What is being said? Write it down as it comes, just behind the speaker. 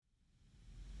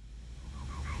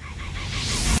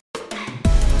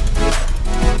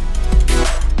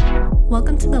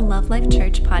Welcome to the Love Life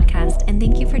Church podcast, and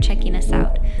thank you for checking us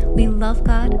out. We love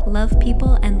God, love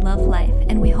people, and love life,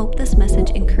 and we hope this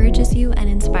message encourages you and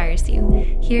inspires you.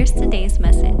 Here's today's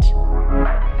message.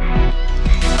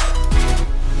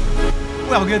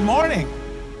 Well, good morning.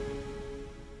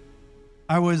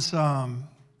 I was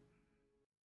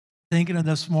thinking of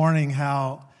this morning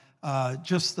how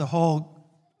just the whole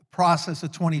process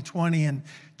of 2020 and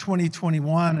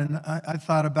 2021, and I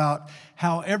thought about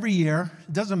how every year,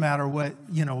 it doesn't matter what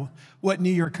New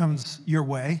Year comes your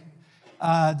way,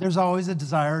 there's always a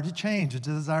desire to change, a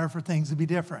desire for things to be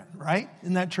different, right?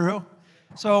 Isn't that true?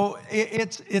 So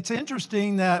it's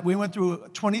interesting that we went through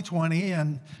 2020,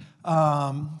 and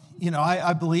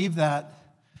I believe that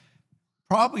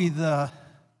probably the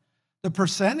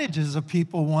percentages of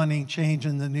people wanting change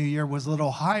in the new year was a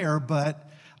little higher, but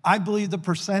I believe the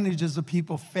percentages of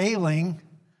people failing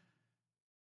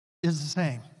is the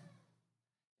same.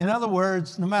 In other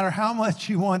words, no matter how much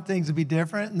you want things to be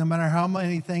different, no matter how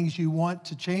many things you want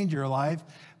to change your life,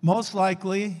 most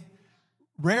likely,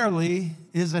 rarely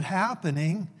is it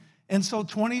happening. And so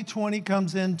 2020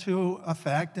 comes into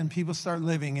effect and people start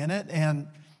living in it and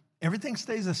everything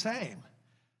stays the same.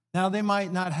 Now, they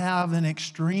might not have an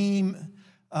extreme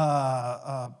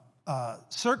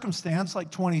circumstance like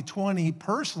 2020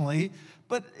 personally,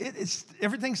 but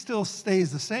everything still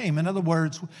stays the same. In other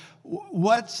words,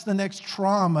 what's the next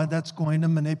trauma that's going to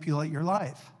manipulate your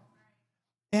life?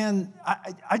 And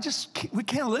we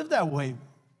can't live that way,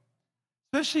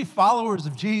 especially followers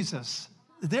of Jesus.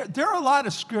 There are a lot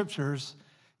of scriptures.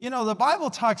 The Bible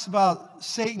talks about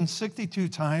Satan 62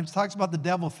 times, talks about the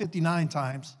devil 59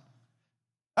 times.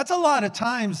 That's a lot of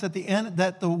times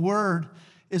that the word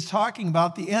is talking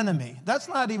about the enemy. That's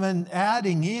not even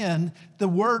adding in the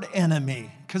word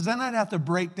enemy, because then I'd have to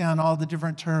break down all the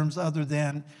different terms other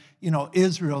than,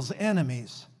 Israel's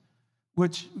enemies,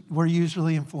 which were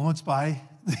usually influenced by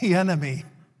the enemy.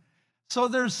 So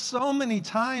there's so many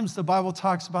times the Bible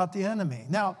talks about the enemy.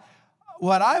 Now,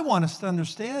 what I want us to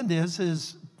understand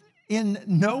is in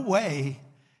no way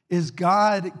is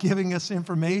God giving us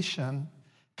information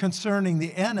concerning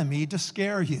the enemy to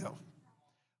scare you,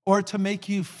 or to make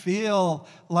you feel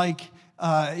like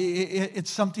it's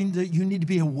something that you need to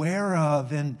be aware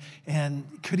of, and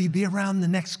could he be around the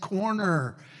next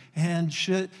corner, and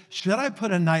should I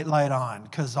put a nightlight on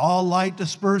because all light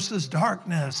disperses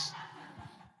darkness,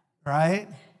 right?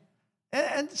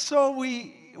 And so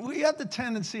we have the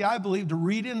tendency, I believe, to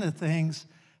read into things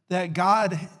that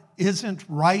God isn't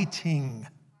writing,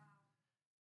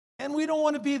 and we don't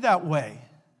want to be that way.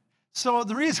 So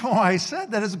the reason why I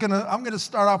said that is I'm going to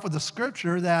start off with a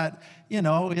scripture that,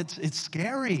 it's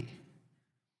scary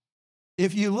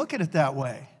if you look at it that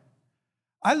way.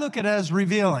 I look at it as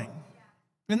revealing.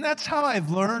 And that's how I've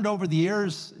learned over the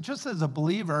years, just as a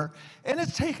believer. And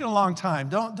it's taken a long time.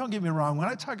 Don't get me wrong. When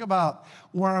I talk about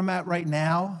where I'm at right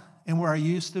now and where I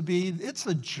used to be, it's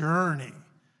a journey.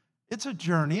 It's a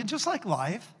journey. And just like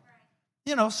life,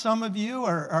 some of you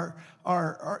are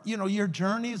your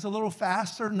journey is a little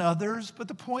faster than others, but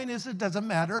the point is it doesn't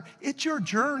matter. It's your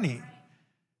journey.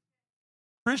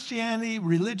 Christianity,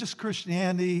 religious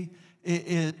Christianity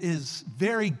is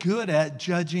very good at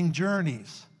judging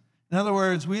journeys. In other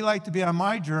words, we like to be on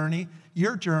my journey,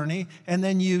 your journey, and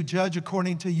then you judge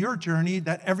according to your journey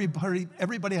that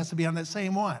everybody has to be on that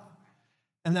same one.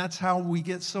 And that's how we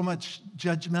get so much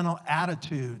judgmental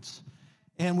attitudes.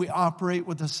 And we operate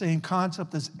with the same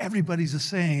concept as everybody's the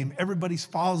same, everybody's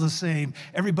falls the same,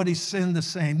 everybody's sin the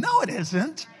same. No, it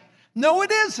isn't. No,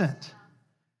 it isn't.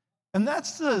 And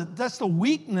that's the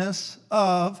weakness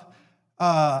of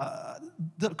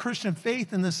the Christian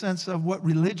faith in the sense of what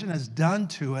religion has done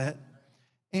to it.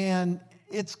 And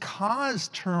it's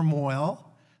caused turmoil,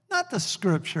 not the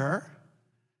scripture,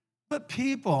 but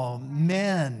people,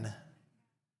 men,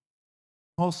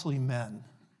 mostly men,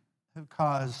 have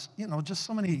caused, just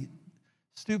so many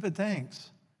stupid things.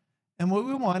 And what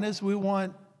we want is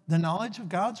the knowledge of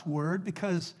God's word,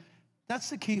 because that's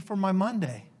the key for my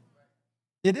Monday.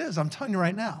 It is, I'm telling you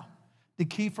right now, the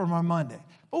key for my Monday.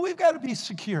 But we've got to be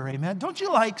secure, amen? Don't you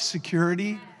like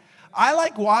security? I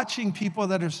like watching people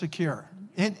that are secure.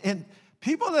 And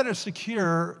people that are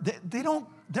secure,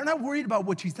 they're not worried about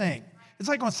what you think. It's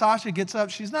like when Sasha gets up,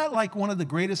 she's not like one of the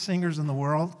greatest singers in the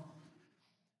world.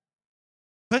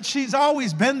 But she's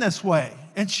always been this way,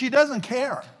 and she doesn't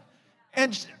care.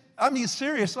 And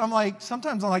serious,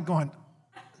 sometimes I'm like going,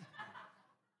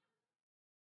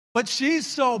 but she's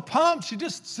so pumped, she's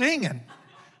just singing,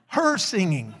 her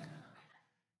singing.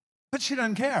 But she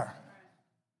doesn't care.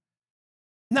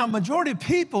 Now, majority of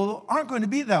people aren't going to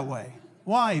be that way.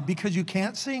 Why? Because you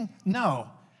can't sing? No,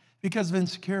 because of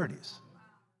insecurities.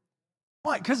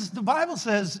 Why? Because the Bible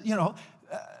says,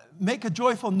 make a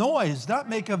joyful noise, not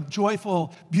make a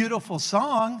joyful, beautiful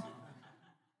song.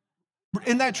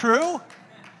 Isn't that true?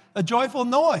 A joyful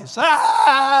noise.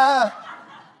 Ah!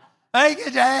 Thank you,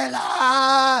 Jesus.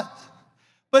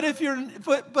 But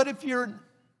if you're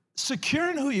secure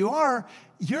in who you are,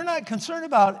 you're not concerned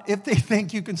about if they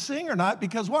think you can sing or not,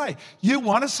 because why? You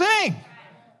want to sing.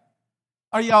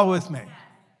 Are y'all with me?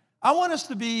 I want us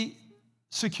to be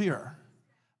secure.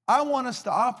 I want us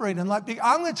to operate in life.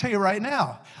 I'm going to tell you right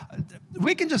now,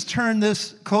 we can just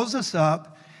close this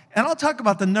up, and I'll talk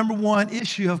about the number one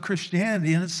issue of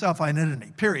Christianity, and it's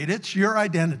self-identity, period. It's your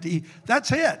identity.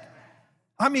 That's it.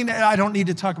 I mean, I don't need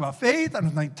to talk about faith. I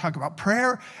don't need to talk about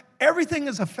prayer. Everything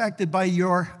is affected by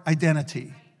your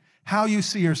identity, how you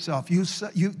see yourself,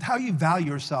 how you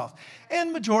value yourself.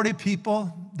 And majority of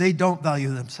people, they don't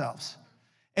value themselves.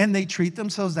 And they treat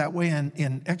themselves that way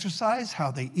in exercise,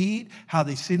 how they eat, how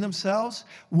they see themselves,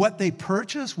 what they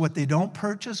purchase, what they don't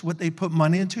purchase, what they put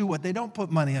money into, what they don't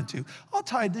put money into, all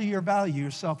tied to your value,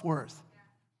 your self-worth.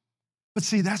 But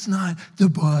see, that's not the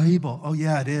Bible. Oh,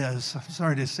 yeah, it is. I'm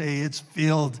sorry to say, it's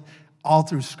filled all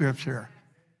through Scripture.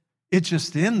 It's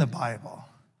just in the Bible.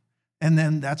 And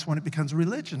then that's when it becomes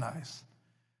religionized.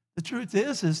 The truth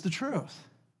is the truth.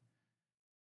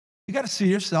 You got to see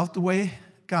yourself the way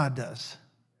God does.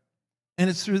 And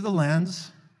it's through the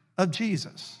lens of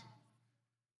Jesus.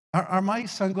 Are my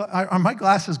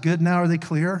glasses good now? Are they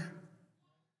clear?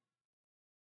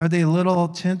 Are they a little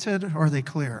tinted or are they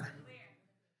clear?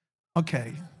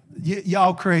 Okay.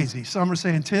 Y'all crazy. Some are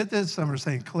saying tinted, some are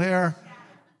saying clear.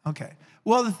 Okay.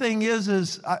 Well, the thing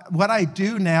is what I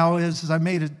do now is I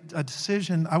made a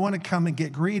decision. I want to come and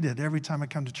get greeted every time I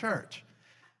come to church.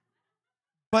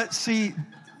 But see,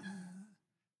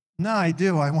 no, I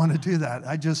do. I want to do that.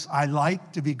 I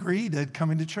like to be greeted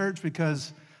coming to church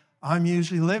because I'm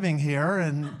usually living here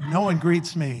and no one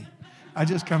greets me. I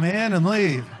just come in and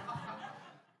leave.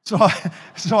 So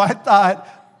I thought,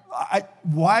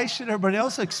 why should everybody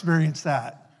else experience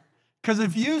that? Because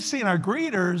if you've seen our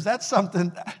greeters, that's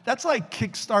like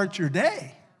kickstart your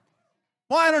day.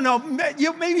 Well, I don't know.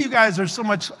 Maybe you guys are so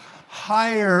much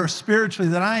higher spiritually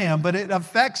than I am, but it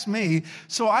affects me.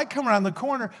 So I come around the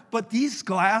corner, but these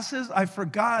glasses, I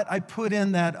forgot I put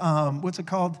in that, what's it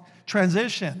called?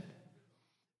 Transition.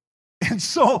 And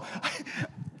so,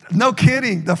 no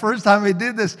kidding, the first time I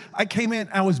did this, I came in,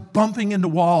 I was bumping into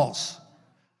walls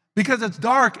because it's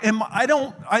dark, and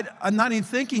I'm not even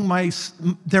thinking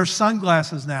they're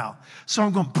sunglasses now. So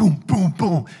I'm going boom, boom,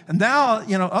 boom. And now,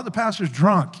 other pastor's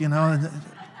drunk, and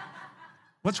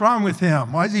what's wrong with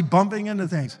him? Why is he bumping into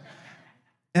things?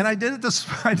 And I did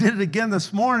it again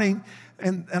this morning,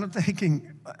 and I'm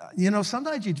thinking,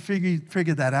 sometimes you'd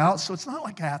figure that out. So it's not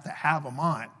like I have to have them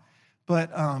on, but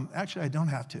actually I don't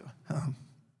have to.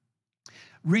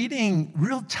 Reading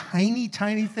real tiny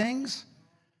things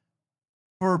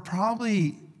for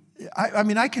probably,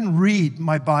 I can read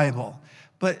my Bible,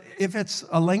 but if it's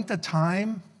a length of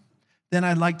time, then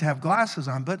I'd like to have glasses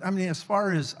on. But as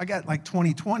far as, I got like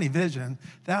 20/20 vision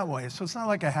that way, so it's not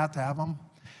like I have to have them.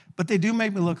 But they do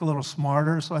make me look a little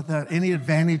smarter, so I thought any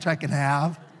advantage I can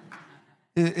have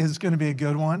is going to be a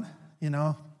good one,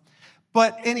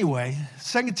 But anyway,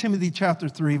 2 Timothy chapter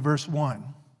 3, verse 1.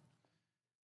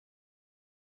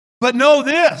 But know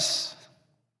this,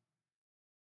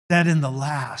 that in the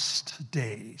last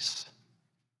days,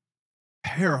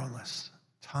 perilous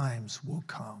times will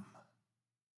come.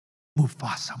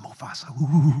 Mufasa.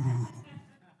 Ooh.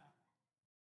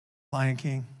 Lion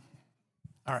King.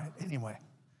 All right, anyway.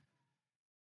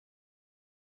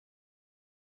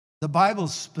 The Bible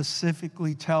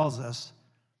specifically tells us,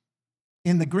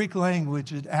 in the Greek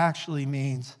language, it actually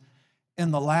means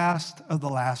in the last of the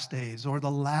last days, or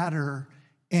the latter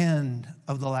end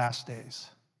of the last days.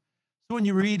 So when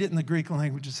you read it in the Greek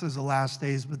language, it says the last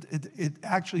days, but it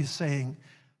actually is saying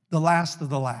the last of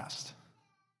the last.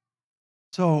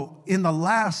 So in the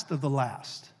last of the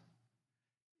last,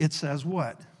 it says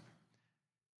what?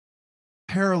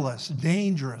 Perilous,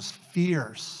 dangerous,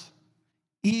 fierce,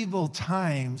 evil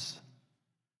times,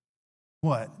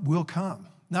 what? Will come.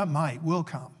 Not might, will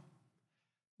come.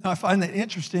 Now, I find that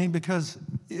interesting because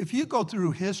if you go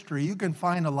through history, you can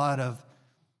find a lot of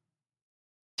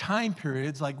time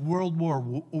periods like world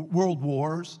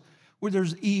wars where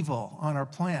there's evil on our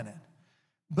planet.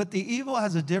 But the evil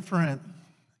has a different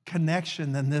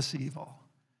connection than this evil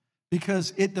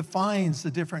because it defines the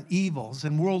different evils.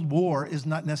 And world war is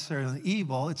not necessarily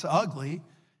evil. It's ugly.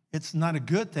 It's not a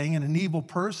good thing. And an evil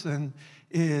person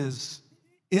is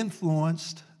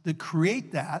influenced to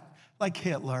create that, like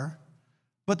Hitler.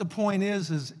 But the point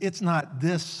is it's not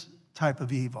this type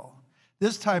of evil.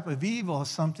 this type of evil is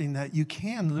something that you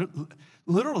can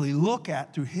literally look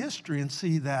at through history and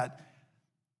see that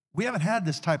we haven't had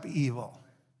this type of evil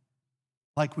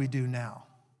like we do now.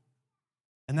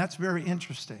 And that's very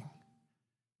interesting.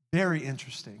 Very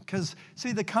interesting. Because,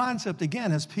 see, the concept,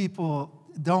 again, is people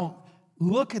don't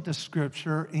look at the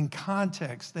scripture in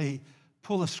context. They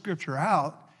pull a scripture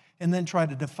out and then try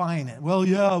to define it. Well,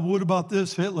 yeah, what about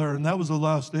this, Hitler? And that was the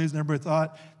last days, and everybody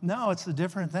thought. No, it's a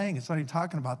different thing. It's not even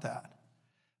talking about that.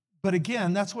 But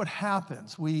again, that's what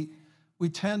happens. We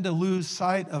tend to lose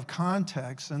sight of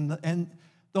context, and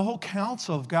the whole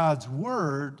counsel of God's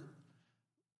word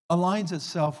aligns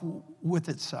itself with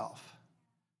itself.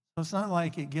 So it's not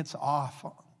like it gets off,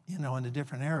 in a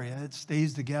different area. It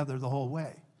stays together the whole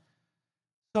way.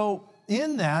 So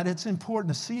in that, it's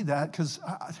important to see that, because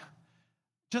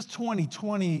just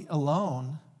 2020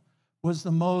 alone was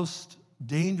the most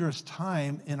dangerous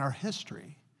time in our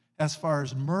history as far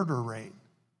as murder rate.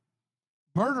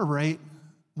 Murder rate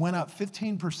went up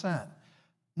 15%.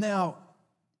 Now,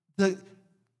 the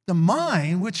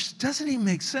mind, which doesn't even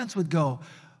make sense, would go,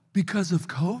 because of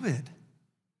COVID.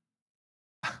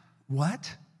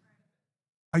 What?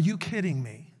 Are you kidding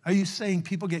me? Are you saying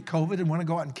people get COVID and want to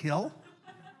go out and kill?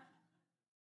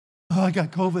 Oh, I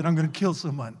got COVID, I'm going to kill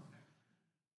someone.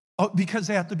 Oh, because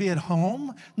they have to be at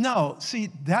home? No, see,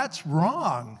 that's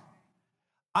wrong.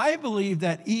 I believe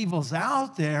that evil's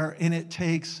out there and it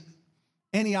takes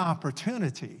any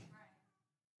opportunity.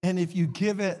 And if you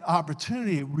give it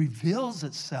opportunity, it reveals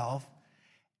itself.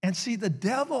 And see, the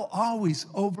devil always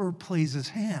overplays his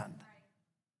hand.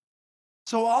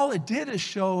 So all it did is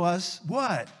show us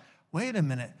what? Wait a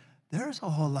minute, there's a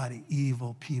whole lot of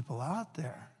evil people out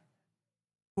there.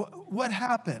 What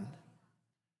happened?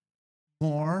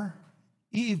 More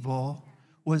evil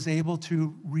was able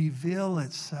to reveal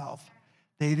itself.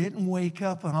 They didn't wake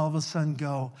up and all of a sudden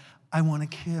go, I want to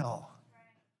kill.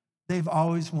 They've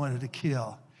always wanted to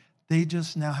kill. They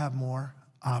just now have more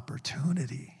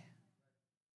opportunity.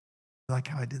 Like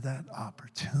how I did that?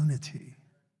 Opportunity.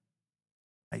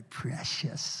 My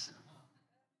precious.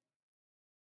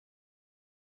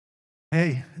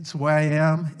 Hey, it's the way I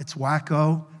am. It's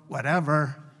wacko,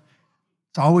 whatever.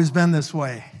 It's always been this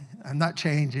way. I'm not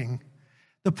changing.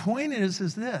 The point is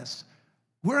this.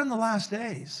 We're in the last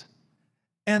days.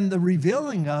 And the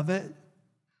revealing of it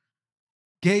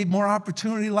gave more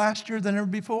opportunity last year than ever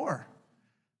before.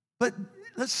 But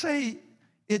let's say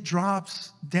it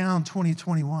drops down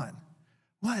 2021.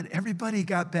 What, everybody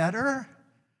got better?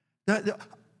 I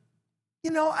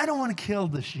don't want to kill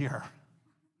this year.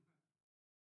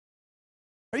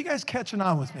 Are you guys catching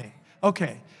on with me?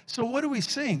 Okay, so what are we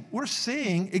seeing? We're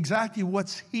seeing exactly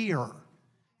what's here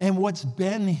and what's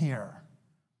been here.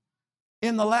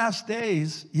 In the last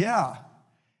days,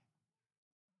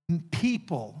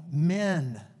 people,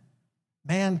 men,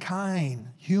 mankind,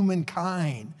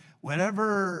 humankind,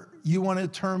 whatever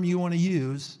term you want to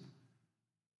use,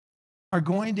 are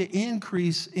going to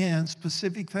increase in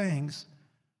specific things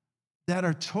that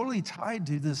are totally tied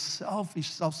to this selfish,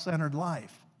 self-centered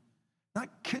life.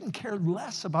 Couldn't care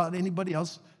less about anybody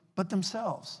else but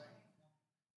themselves.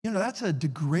 That's a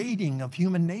degrading of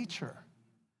human nature.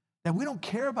 That we don't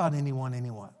care about anyone.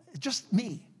 It's just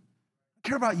me. I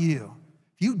care about you.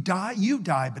 If you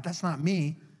die, but that's not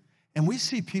me. And we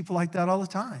see people like that all the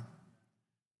time.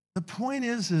 The point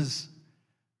is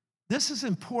this is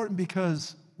important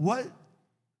because what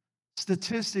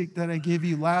statistic that I gave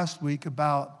you last week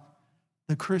about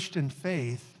the Christian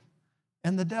faith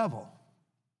and the devil?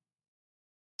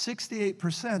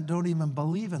 68% don't even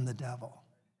believe in the devil.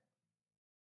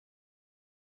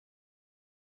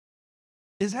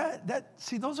 Is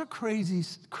see, those are crazy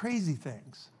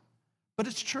things, but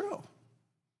it's true.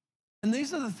 And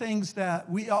these are the things that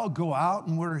we all go out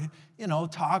and we're,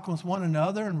 talking with one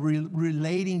another and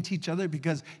relating to each other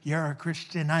because you're a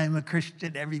Christian, I'm a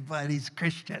Christian, everybody's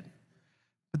Christian.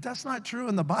 But that's not true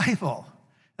in the Bible.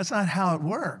 That's not how it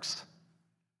works.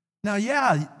 Now,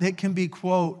 they can be,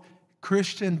 quote,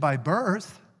 Christian by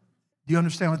birth. Do you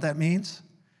understand what that means?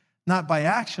 Not by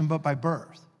action, but by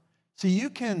birth. So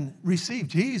you can receive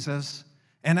Jesus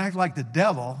and act like the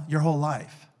devil your whole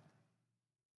life.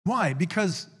 Why?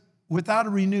 Because without a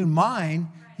renewed mind,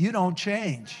 you don't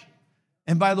change.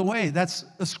 And by the way, that's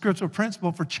a scriptural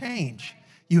principle for change.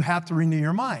 You have to renew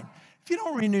your mind. If you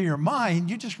don't renew your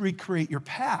mind, you just recreate your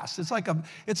past. It's like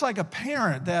a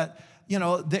parent that,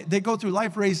 they go through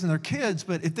life raising their kids,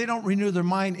 but if they don't renew their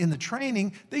mind in the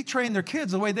training, they train their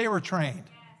kids the way they were trained.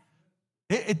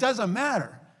 It doesn't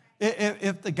matter.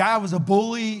 If the guy was a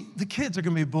bully, the kids are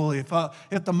going to be a bully.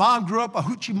 If the mom grew up a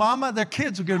hoochie mama, their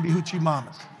kids are going to be hoochie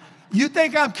mamas. You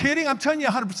think I'm kidding? I'm telling you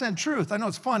 100% truth. I know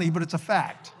it's funny, but it's a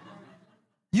fact.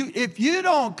 If you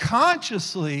don't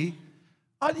consciously,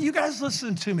 you guys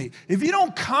listen to me. If you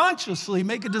don't consciously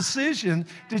make a decision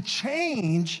to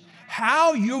change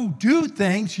how you do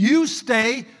things, you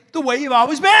stay the way you've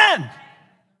always been. I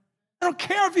don't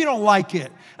care if you don't like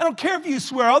it. I don't care if you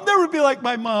swear, I'll never be like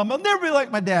my mom. I'll never be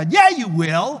like my dad. Yeah, you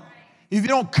will. If you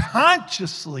don't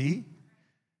consciously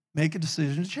make a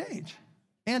decision to change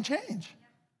and change.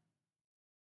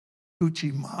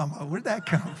 Hoochie mama, where'd that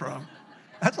come from?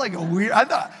 That's like a weird,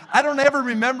 I don't ever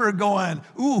remember going,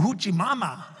 ooh, hoochie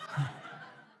mama.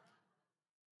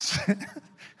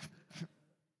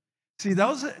 See,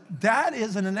 that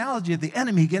is an analogy of the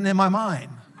enemy getting in my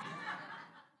mind.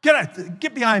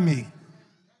 Get behind me.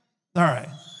 All right.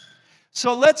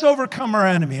 So let's overcome our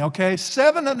enemy, okay?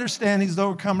 7 understandings to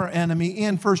overcome our enemy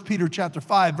in 1 Peter chapter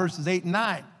 5, verses 8 and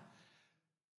 9.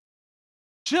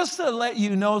 Just to let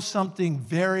you know something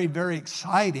very, very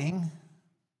exciting,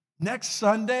 next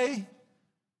Sunday,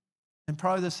 and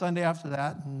probably the Sunday after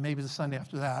that, and maybe the Sunday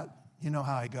after that, you know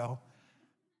how I go,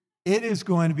 it is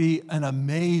going to be an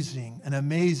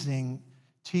amazing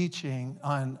teaching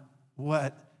on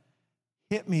what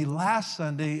hit me last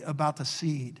Sunday about the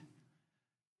seed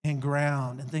and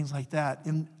ground and things like that.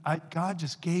 And God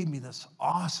just gave me this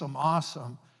awesome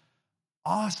lesson.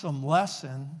 I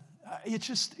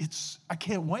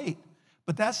can't wait.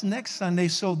 But that's next Sunday.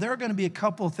 So there are going to be a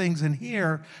couple of things in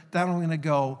here that I'm going to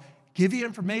go give you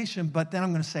information, but then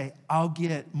I'm going to say, I'll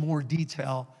get more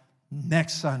detail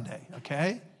next Sunday,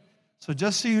 okay? So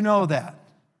just so you know that.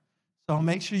 So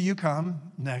make sure you come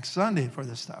next Sunday for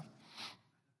this stuff.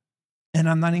 And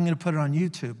I'm not even going to put it on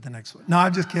YouTube the next one. No,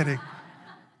 I'm just kidding.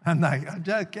 I'm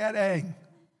just kidding.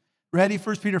 Ready?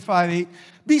 1 Peter 5:8.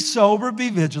 Be sober, be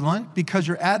vigilant, because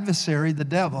your adversary, the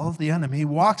devil, the enemy,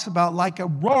 walks about like a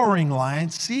roaring lion,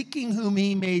 seeking whom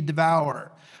he may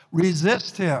devour.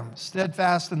 Resist him,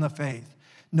 steadfast in the faith,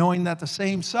 knowing that the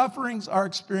same sufferings are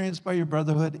experienced by your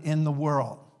brotherhood in the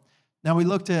world. Now we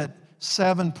looked at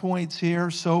 7 points here: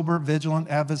 sober, vigilant,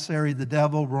 adversary, the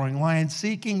devil, roaring lion,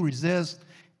 seeking, resist,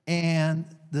 and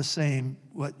the same,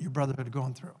 what your brotherhood are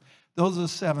going through. Those are the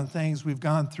 7 things we've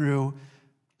gone through.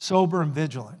 Sober and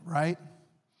vigilant, right?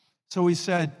 So we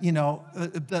said,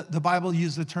 the Bible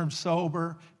used the term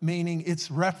sober, meaning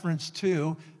it's reference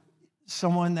to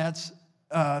someone that's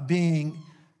being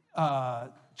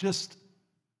just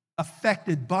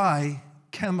affected by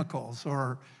chemicals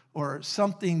or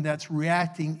something that's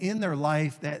reacting in their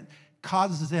life that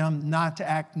causes them not to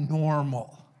act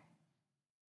normal.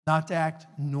 Not to act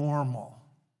normal.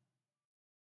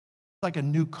 It's like a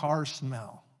new car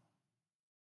smell.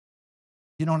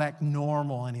 You don't act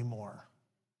normal anymore.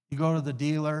 You go to the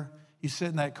dealer, you sit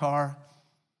in that car,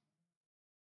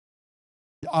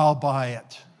 I'll buy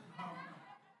it.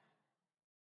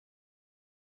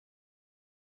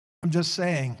 I'm just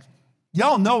saying.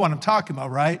 Y'all know what I'm talking about,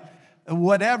 right?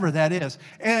 Whatever that is.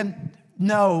 And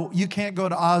no, you can't go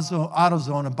to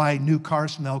AutoZone and buy new car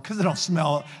smell because it don't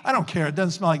smell. I don't care. It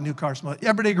doesn't smell like new car smell.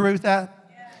 Everybody agree with that?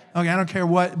 Okay, I don't care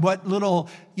what little,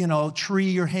 tree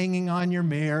you're hanging on your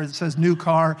mirror that says new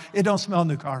car. It don't smell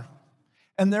new car.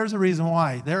 And there's a reason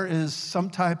why. There is some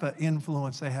type of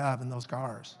influence they have in those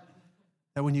cars.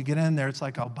 That when you get in there, it's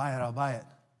like, I'll buy it.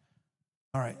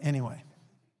 All right, anyway.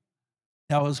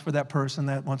 That was for that person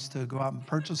that wants to go out and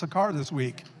purchase a car this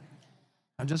week.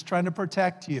 I'm just trying to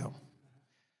protect you.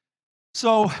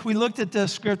 So we looked at the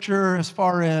scripture as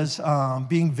far as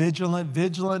being vigilant.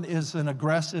 Vigilant is an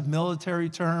aggressive military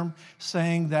term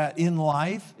saying that in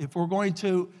life, if we're going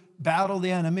to battle the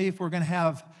enemy, if we're going to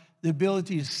have the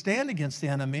ability to stand against the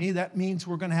enemy, that means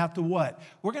we're going to have to what?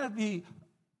 We're going to be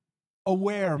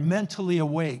aware, mentally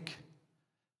awake.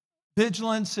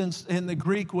 Vigilance in the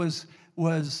Greek was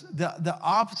the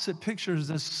opposite picture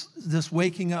is this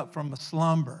waking up from a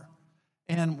slumber.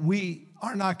 And we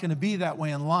are not going to be that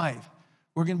way in life.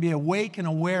 We're going to be awake and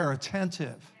aware,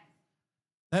 attentive.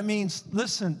 That means,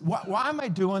 listen, why am I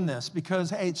doing this? Because,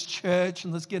 hey, it's church,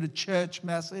 and let's get a church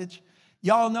message.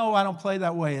 Y'all know I don't play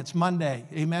that way. It's Monday,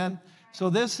 amen? So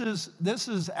this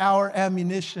is our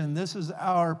ammunition. This is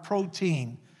our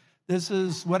protein. This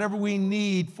is whatever we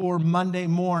need for Monday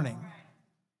morning.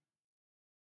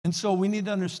 And so we need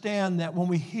to understand that when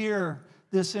we hear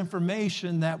this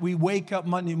information, that we wake up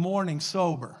Monday morning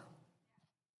sober.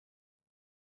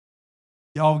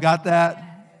 Y'all got that?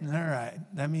 All right.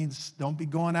 That means don't be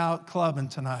going out clubbing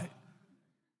tonight.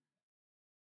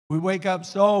 We wake up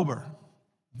sober,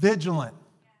 vigilant.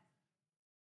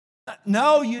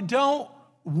 No, you don't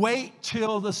wait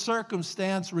till the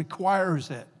circumstance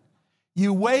requires it.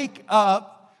 You wake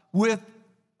up with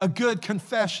a good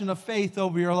confession of faith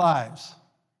over your lives.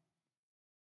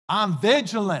 I'm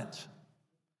vigilant.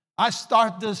 I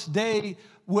start this day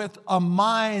with a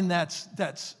mind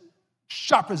that's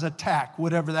sharp as a tack,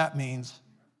 whatever that means.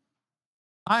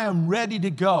 I am ready to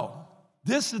go.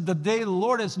 This is the day the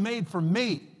Lord has made for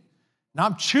me. And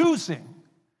I'm choosing.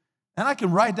 And I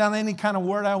can write down any kind of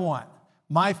word I want.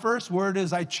 My first word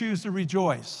is I choose to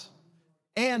rejoice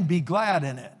and be glad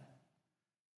in it.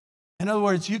 In other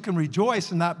words, you can rejoice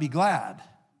and not be glad.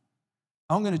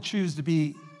 I'm going to choose to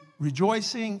be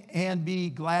rejoicing and be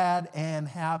glad and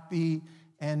happy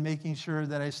and making sure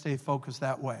that I stay focused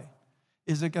that way.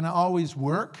 Is it going to always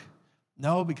work?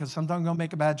 No, because sometimes I'm going to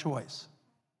make a bad choice.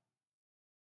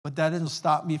 But that doesn't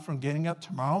stop me from getting up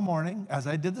tomorrow morning, as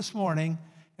I did this morning,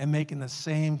 and making the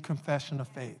same confession of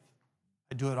faith.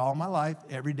 I do it all my life,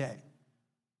 every day.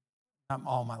 Not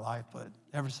all my life, but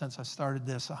ever since I started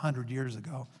this 100 years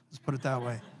ago. Let's put it that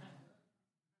way.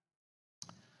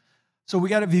 So we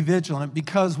got to be vigilant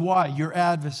because why? Your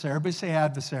adversary. Everybody say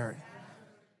adversary.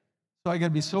 So I got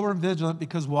to be sober and vigilant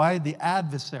because why? The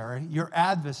adversary, your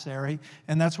adversary,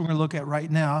 and that's what we're going to look at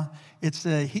right now. It's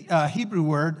the Hebrew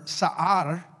word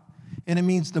sa'ar, and it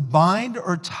means to bind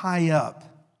or tie up.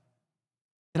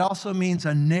 It also means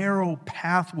a narrow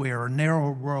pathway or a narrow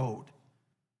road.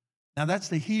 Now, that's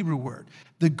the Hebrew word.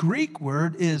 The Greek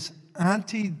word is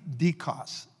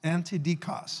antidikos,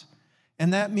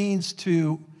 and that means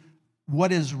to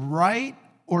what is right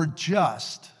or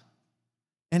just,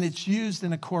 and it's used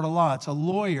in a court of law. It's a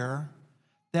lawyer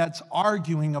that's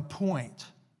arguing a point.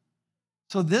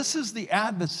 So this is the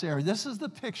adversary. This is the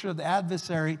picture of the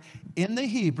adversary in the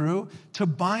Hebrew, to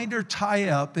bind or tie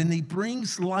up, and he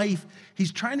brings life.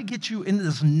 He's trying to get you into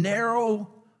this narrow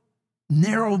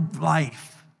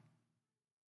life.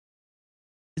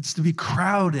 It's to be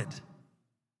crowded.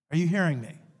 Are you hearing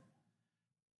me?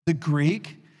 The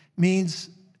Greek means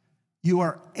you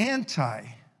are anti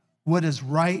what is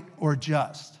right or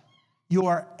just. You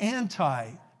are anti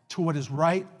to what is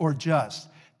right or just.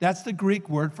 That's the Greek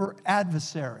word for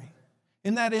adversary.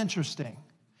 Isn't that interesting?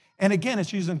 And again,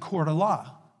 it's used in court of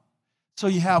law. So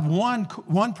you have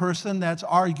one person that's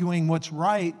arguing what's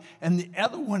right, and the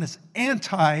other one is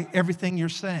anti everything you're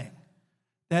saying.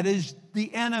 That is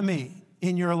the enemy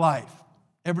in your life.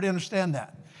 Everybody understand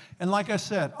that? And like I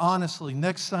said, honestly,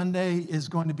 next Sunday is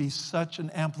going to be such an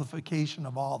amplification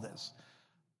of all this.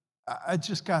 I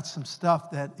just got some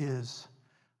stuff that is,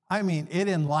 it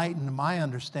enlightened my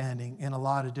understanding in a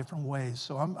lot of different ways.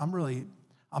 So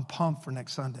I'm pumped for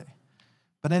next Sunday.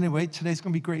 But anyway, today's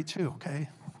going to be great too, okay?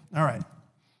 All right.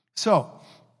 So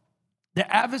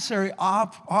the adversary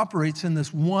operates in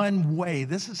this one way.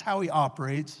 This is how he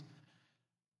operates.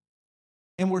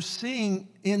 And we're seeing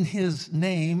in his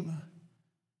name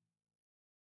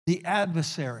the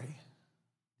adversary.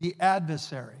 The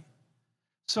adversary.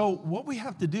 So what we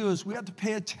have to do is we have to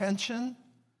pay attention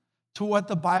to what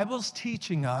the Bible's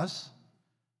teaching us.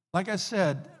 Like I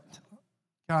said,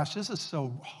 gosh, this is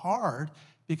so hard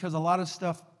because a lot of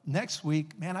stuff next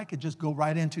week, man, I could just go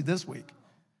right into this week.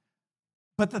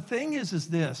 But the thing is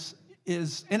this,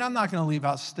 and I'm not going to leave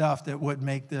out stuff that would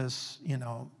make this,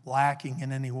 lacking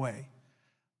in any way.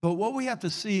 But what we have to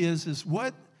see is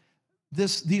what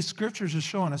these scriptures are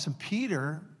showing us. And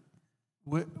Peter,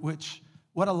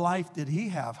 what a life did he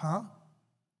have, huh?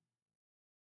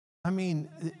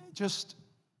 Just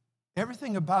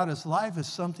everything about his life is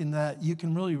something that you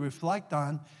can really reflect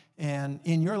on and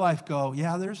in your life go,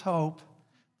 yeah, there's hope.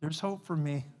 There's hope for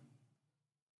me.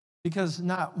 Because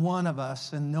not one of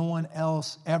us and no one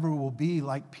else ever will be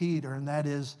like Peter, and that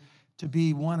is to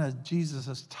be one of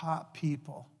Jesus' top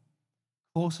people,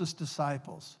 closest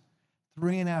disciples,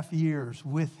 3.5 years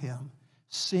with him,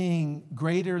 seeing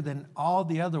greater than all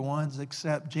the other ones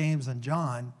except James and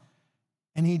John,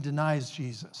 and he denies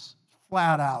Jesus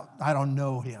flat out. I don't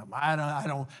know him. I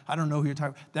don't know who you're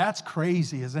talking about. That's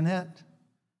crazy, isn't it?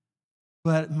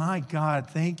 But my God,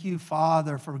 thank you,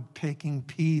 Father, for picking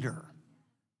Peter,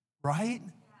 right?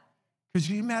 Because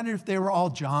you imagine if they were all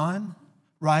John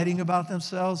writing about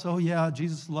themselves. Oh yeah,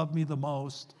 Jesus loved me the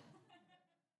most.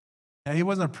 Yeah, he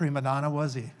wasn't a prima donna,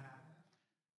 was he?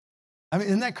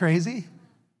 Isn't that crazy?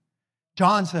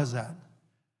 John says that.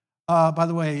 By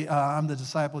the way, I'm the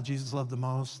disciple Jesus loved the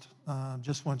most.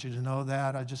 Just want you to know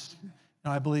that.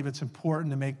 I believe it's important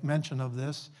to make mention of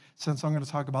this since I'm going to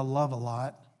talk about love a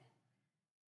lot.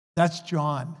 That's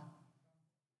John.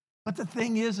 But the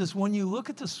thing is when you look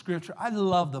at the scripture, I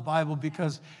love the Bible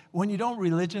because when you don't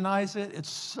religionize it, it's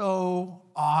so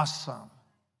awesome.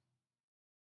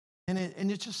 And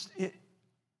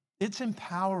it's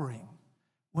empowering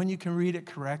when you can read it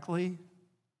correctly.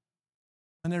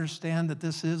 and understand that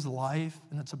this is life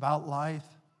and it's about life,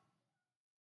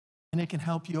 and it can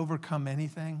help you overcome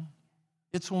anything.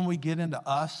 It's when we get into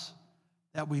us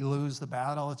that we lose the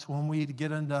battle. It's when we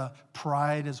get into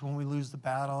pride is when we lose the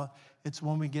battle. It's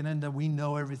when we get into we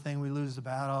know everything, we lose the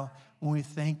battle. When we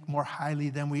think more highly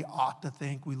than we ought to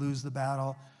think, we lose the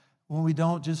battle. When we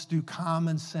don't just do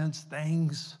common sense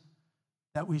things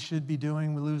that we should be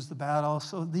doing, we lose the battle.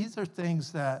 So these are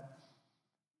things that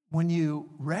when you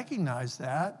recognize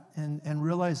that and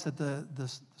realize that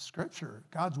the Scripture,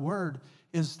 God's Word,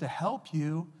 is to help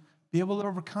you be able to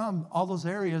overcome all those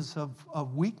areas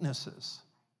of weaknesses,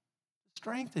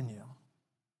 strengthen you.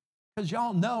 Because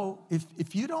y'all know,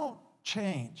 if you don't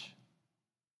change,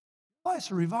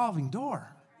 life's a revolving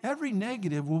door. Every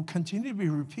negative will continue to be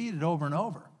repeated over and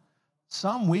over.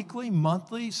 Some weekly,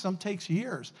 monthly, some takes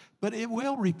years, but it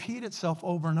will repeat itself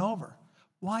over and over.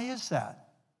 Why is that?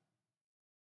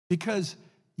 Because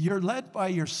you're led by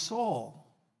your soul,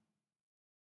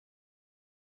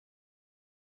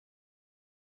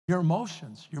 your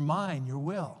emotions, your mind, your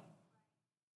will.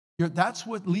 That's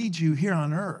what leads you here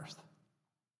on earth.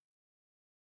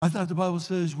 I thought the Bible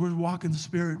says we're walking the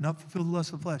Spirit, not fulfill the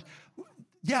lust of the flesh.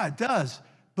 Yeah, it does.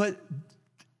 But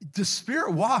the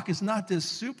Spirit walk is not this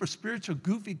super spiritual,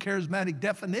 goofy, charismatic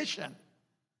definition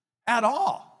at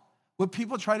all. What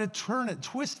people try to turn it,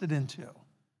 twist it into.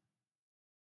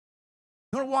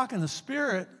 You want to walk in the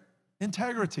Spirit,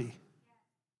 integrity,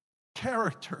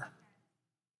 character.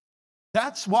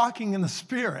 That's walking in the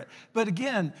Spirit. But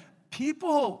again,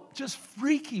 people just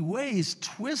freaky ways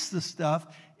twist the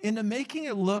stuff into making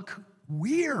it look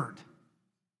weird.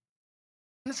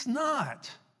 And it's not.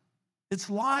 It's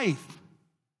life.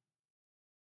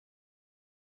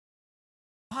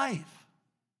 Life.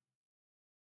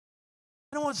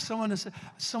 I don't want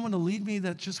someone to lead me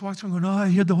that just walks around going, oh, I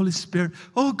hear the Holy Spirit.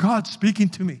 Oh, God's speaking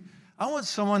to me. I want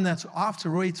someone that's off to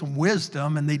rate some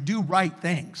wisdom and they do right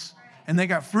things. And they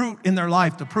got fruit in their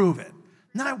life to prove it.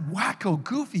 Not wacko,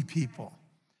 goofy people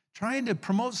trying to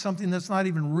promote something that's not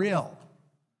even real.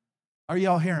 Are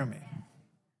y'all hearing me?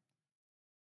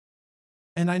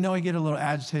 And I know I get a little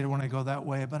agitated when I go that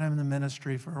way, but I'm in the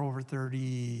ministry for over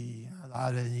 30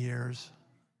 odd years.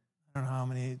 I don't know how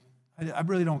many. I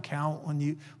really don't count. When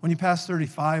you pass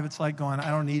 35, it's like going, I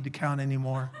don't need to count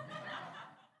anymore.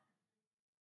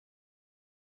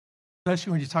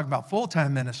 Especially when you talk about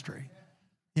full-time ministry.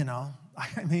 You know,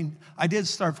 I mean, I did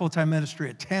start full-time ministry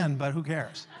at 10, but who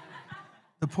cares?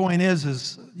 The point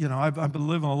is, you know, I've been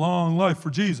living a long life for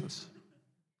Jesus.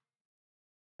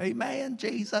 Amen,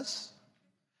 Jesus.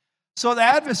 So the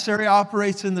adversary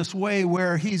operates in this way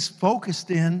where he's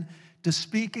focused in to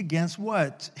speak against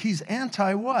what? He's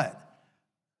anti what?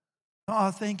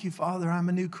 Oh, thank you, Father, I'm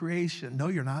a new creation. No,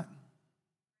 you're not.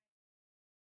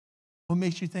 What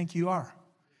makes you think you are?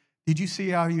 Did you see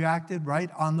how you acted right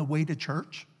on the way to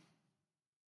church?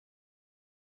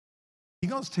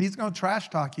 He's going to trash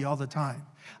talk you all the time.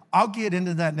 I'll get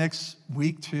into that next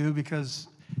week too, because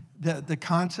the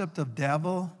concept of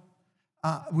devil,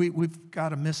 we've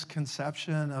got a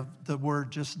misconception of the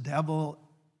word just devil,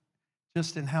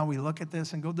 just in how we look at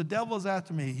this and go, the devil's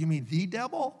after me. You mean the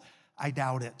devil? I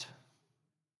doubt it.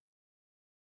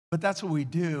 But that's what we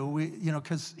do,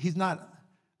 because he's not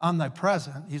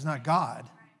omnipresent. He's not God.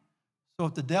 So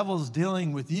if the devil's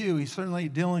dealing with you, he's certainly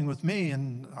dealing with me,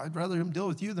 and I'd rather him deal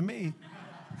with you than me.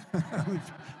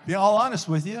 Be all honest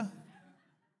with you.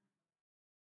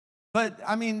 But,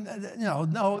 I mean,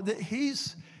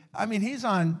 he's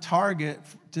on target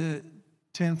to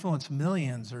influence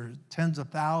millions or tens of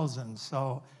thousands.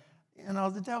 So,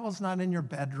 the devil's not in your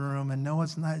bedroom, and no,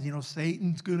 it's not,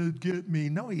 Satan's going to get me.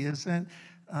 No, he isn't.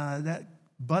 That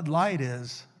Bud Light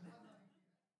is.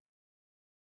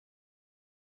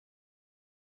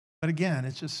 But again,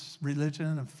 it's just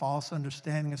religion and false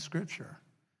understanding of Scripture.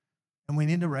 And we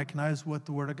need to recognize what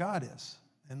the Word of God is.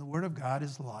 And the Word of God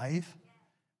is life.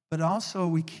 But also,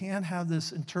 we can't have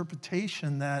this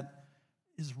interpretation that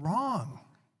is wrong.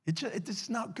 It's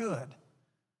not good.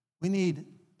 We need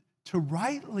to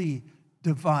rightly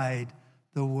divide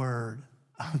the word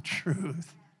of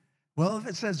truth. Well, if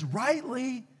it says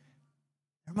rightly,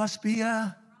 there must be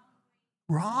a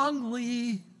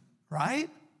wrongly, right?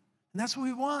 And that's what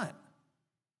we want.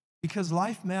 Because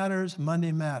life matters,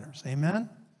 Monday matters. Amen?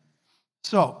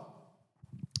 So,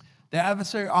 the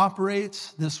adversary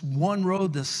operates this one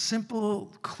road, this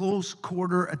simple, close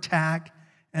quarter attack,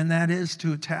 and that is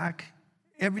to attack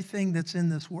everything that's in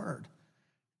this word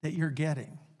that you're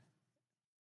getting.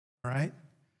 All right?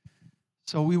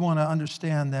 So we want to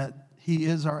understand that he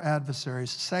is our adversary.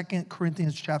 2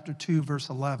 Corinthians chapter 2, verse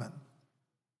 11.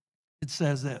 It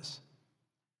says this.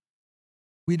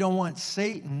 We don't want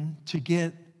Satan to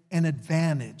get an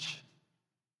advantage.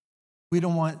 We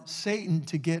don't want Satan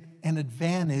to get an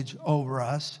advantage over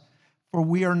us, for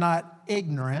we are not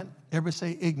ignorant. Everybody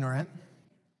say ignorant.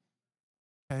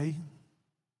 Okay.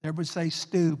 Everybody say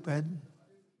stupid.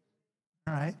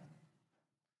 All right.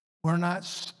 We're not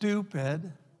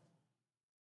stupid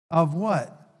of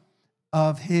what?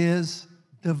 Of his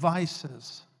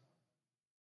devices.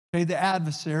 Okay, the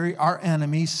adversary, our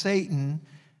enemy, Satan,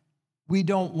 we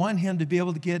don't want him to be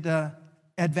able to get an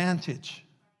advantage.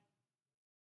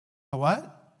 A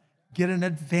what? Get an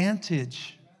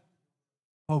advantage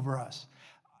over us.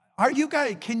 Are you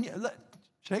guys,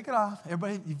 shake it off.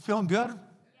 Everybody, you feeling good?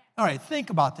 All right, think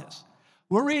about this.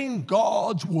 We're reading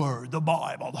God's word, the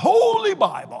Bible, the Holy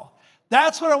Bible.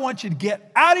 That's what I want you to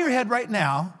get out of your head right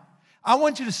now. I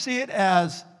want you to see it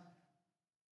as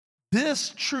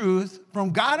this truth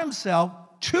from God himself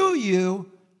to you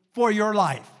for your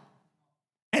life.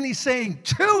 And he's saying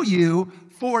to you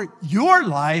for your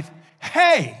life,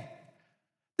 hey,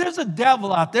 there's a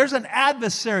devil out there, there's an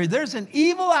adversary, there's an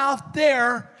evil out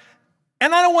there,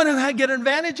 and I don't want to get an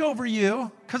advantage over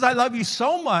you because I love you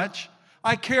so much.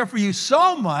 I care for you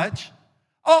so much.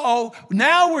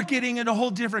 Now we're getting into a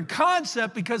whole different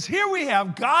concept because here we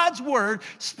have God's word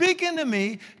speaking to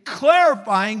me,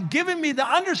 clarifying, giving me the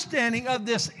understanding of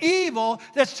this evil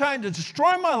that's trying to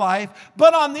destroy my life.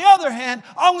 But on the other hand,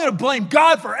 I'm going to blame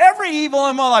God for every evil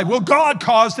in my life. Well, God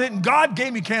caused it, and God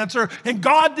gave me cancer, and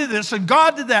God did this, and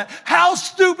God did that. How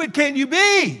stupid can you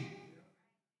be?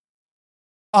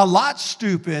 A lot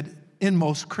stupid in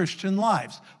most Christian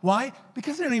lives. Why?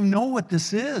 Because they don't even know what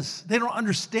this is. They don't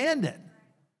understand it.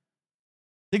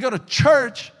 They go to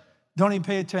church, don't even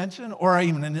pay attention, or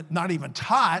even not even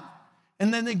taught,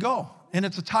 and then they go, and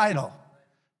it's a title.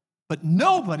 But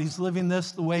nobody's living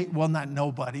this the way, well, not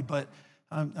nobody, but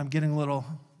I'm getting a little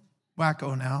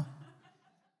wacko now.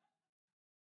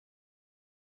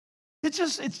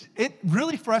 It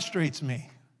really frustrates me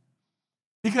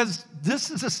because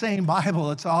this is the same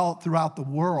Bible. It's all throughout the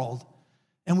world,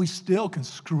 and we still can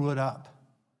screw it up.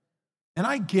 And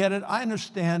I get it, I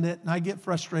understand it, and I get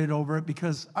frustrated over it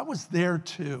because I was there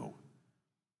too.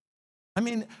 I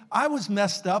mean, I was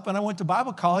messed up, and I went to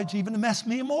Bible college even to mess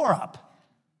me more up.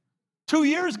 2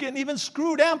 years getting even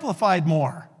screwed, amplified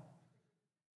more.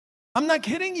 I'm not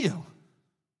kidding you.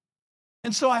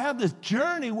 And so I have this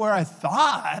journey where I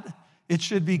thought it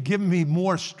should be giving me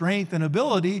more strength and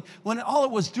ability when all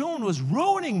it was doing was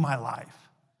ruining my life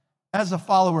as a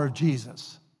follower of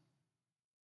Jesus.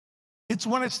 It's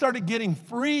when I started getting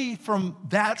free from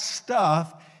that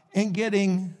stuff and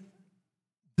getting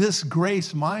this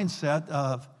grace mindset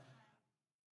of,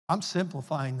 I'm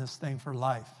simplifying this thing for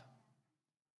life.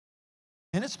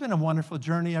 And it's been a wonderful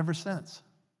journey ever since.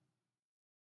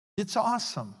 It's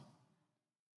awesome.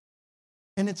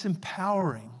 And it's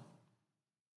empowering.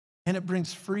 And it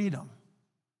brings freedom.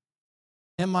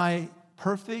 Am I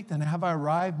perfect and have I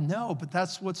arrived? No, but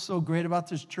that's what's so great about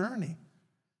this journey.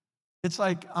 It's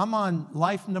like I'm on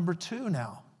life number 2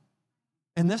 now.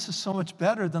 And this is so much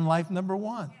better than life number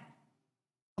 1.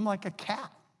 I'm like a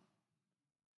cat.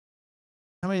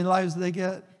 How many lives do they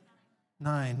get?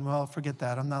 9. Well, forget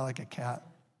that. I'm not like a cat.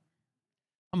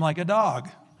 I'm like a dog.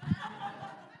 I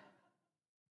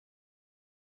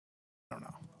don't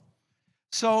know.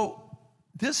 So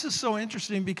this is so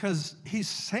interesting because he's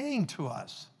saying to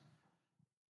us,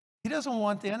 he doesn't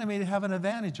want the enemy to have an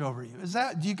advantage over you.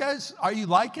 Are you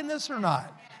liking this or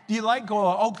not? Do you like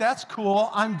going, oh, that's cool.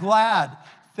 I'm glad.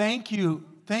 Thank you.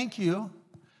 Thank you.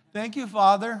 Thank you,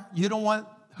 Father. You don't want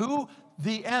who?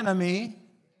 The enemy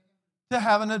to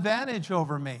have an advantage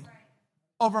over me,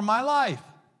 over my life.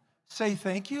 Say,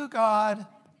 thank you, God.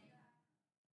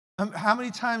 How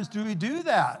many times do we do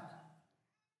that?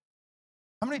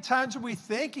 How many times are we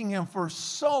thanking him for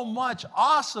so much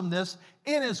awesomeness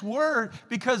in his word?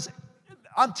 Because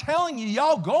I'm telling you,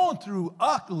 y'all going through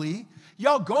ugly,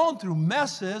 y'all going through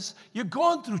messes, you're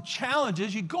going through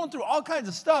challenges, you're going through all kinds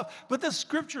of stuff, but this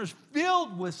scripture is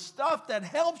filled with stuff that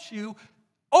helps you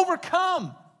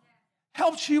overcome,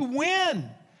 helps you win,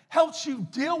 helps you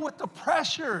deal with the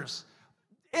pressures.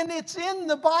 And it's in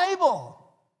the Bible.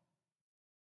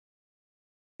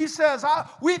 He says,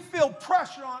 we feel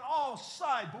pressure on all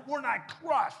sides, but we're not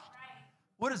crushed.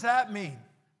 What does that mean?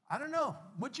 I don't know.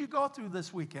 What'd you go through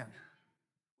this weekend?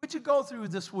 What'd you go through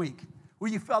this week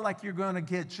where you felt like you're going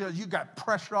to you got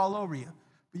pressure all over you?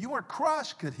 But you weren't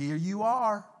crushed, because here you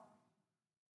are.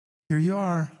 Here you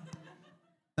are.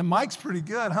 The mic's pretty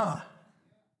good, huh?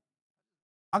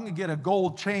 I'm going to get a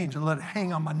gold change and let it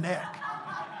hang on my neck.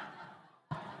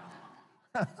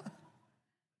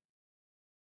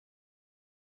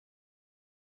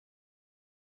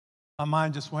 My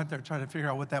mind just went there trying to figure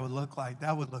out what that would look like.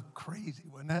 That would look crazy,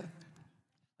 wouldn't it?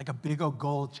 Like a big old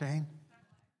gold chain.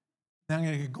 Then I'm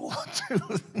going to get gold too.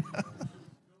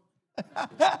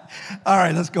 All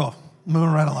right, let's go.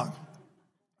 Moving right along.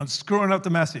 I'm screwing up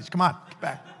the message. Come on, get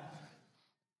back.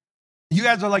 You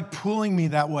guys are like pulling me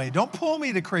that way. Don't pull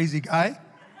me, the crazy guy.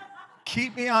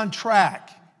 Keep me on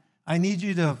track. I need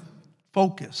you to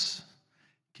focus.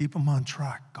 Keep them on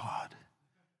track, God.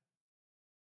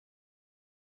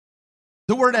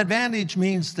 The word advantage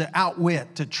means to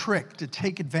outwit, to trick, to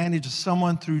take advantage of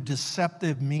someone through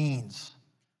deceptive means.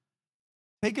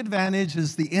 Take advantage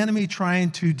is the enemy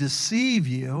trying to deceive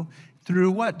you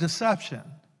through what? Deception.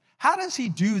 How does he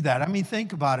do that? I mean,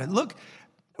 think about it. Look,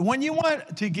 when you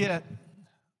want to get,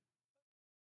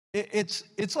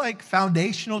 it's like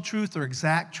foundational truth or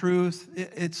exact truth.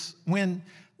 It's when,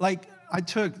 like,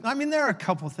 there are a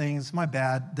couple things, my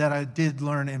bad, that I did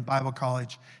learn in Bible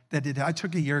college I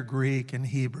took a year of Greek and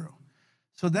Hebrew.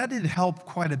 So that did help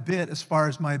quite a bit as far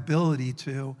as my ability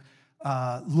to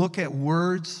look at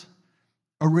words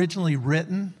originally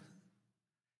written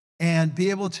and be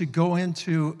able to go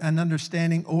into an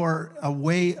understanding or a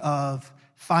way of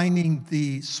finding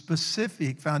the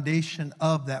specific foundation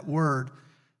of that word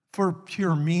for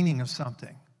pure meaning of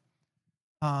something.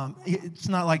 It's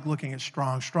not like looking at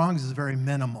Strong's. Strong's is very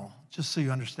minimal, just so you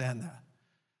understand that.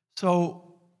 So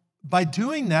by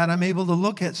doing that, I'm able to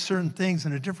look at certain things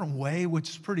in a different way,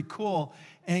 which is pretty cool,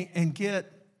 and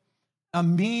get a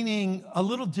meaning a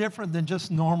little different than just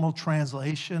normal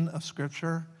translation of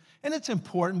Scripture. And it's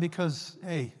important because,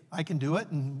 hey, I can do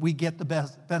it, and we get the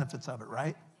best benefits of it,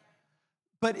 right?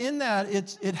 But in that,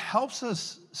 it helps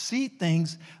us see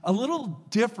things a little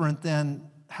different than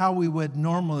how we would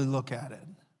normally look at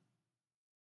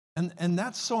it. And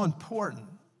that's so important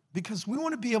because we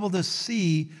want to be able to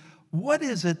see what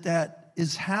is it that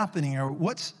is happening, or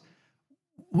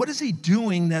what is he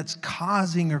doing that's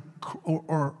causing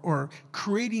or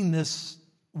creating this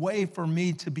way for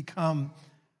me to become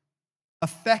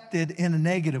affected in a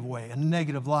negative way, in a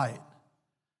negative light.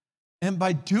 And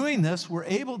by doing this, we're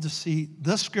able to see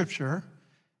the Scripture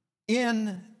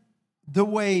in the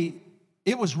way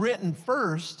it was written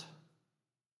first,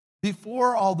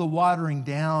 before all the watering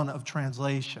down of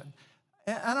translation.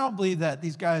 And I don't believe that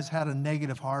these guys had a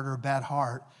negative heart or a bad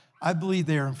heart. I believe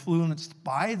they're influenced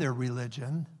by their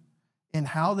religion in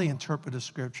how they interpret a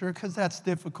Scripture, because that's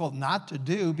difficult not to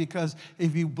do, because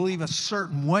if you believe a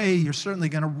certain way, you're certainly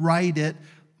going to write it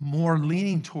more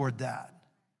leaning toward that.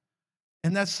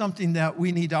 And that's something that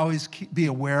we need to always be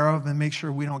aware of and make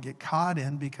sure we don't get caught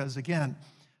in, because, again,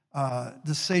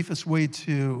 the safest way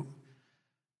to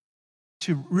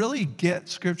really get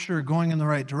Scripture going in the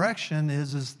right direction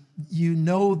is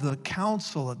the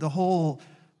counsel, the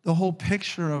whole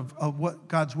picture of what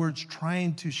God's Word's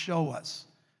trying to show us.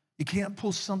 You can't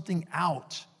pull something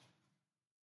out.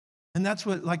 And that's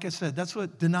what, like I said, that's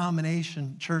what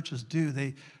denomination churches do.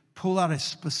 They pull out a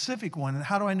specific one. And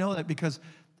how do I know that? Because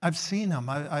I've seen them.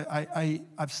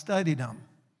 I've studied them.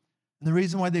 And the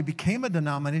reason why they became a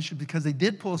denomination is because they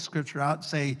did pull Scripture out and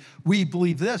say, we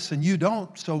believe this and you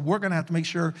don't, so we're going to have to make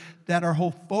sure that our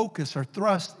whole focus, our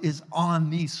thrust is on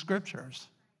these Scriptures.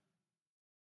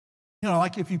 You know,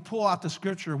 like if you pull out the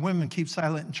Scripture, women keep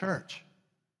silent in church,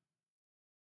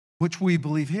 which we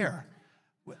believe here.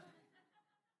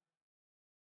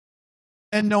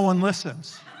 And no one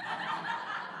listens.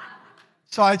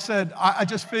 So I said, I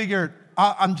just figured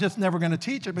I'm just never going to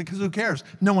teach it, because who cares?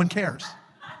 No one cares.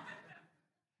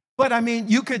 But I mean,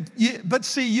 you could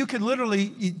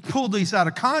literally pull these out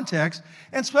of context,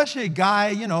 and especially a guy,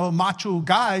 a macho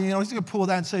guy, he's going to pull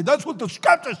that and say, that's what the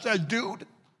Scripture says, dude.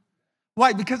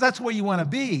 Why? Because that's where you want to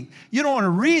be. You don't want to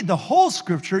read the whole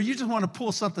Scripture. You just want to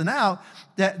pull something out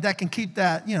that can keep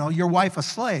that, your wife a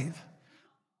slave.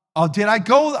 Oh, did I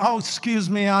go? Oh, excuse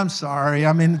me, I'm sorry.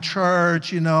 I'm in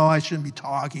church, I shouldn't be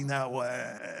talking that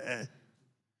way.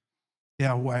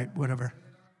 Yeah, right, whatever.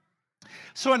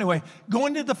 So anyway,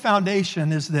 going to the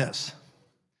foundation is this.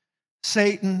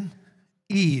 Satan,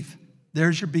 Eve,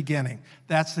 there's your beginning.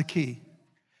 That's the key.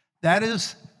 That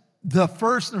is the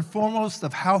first and foremost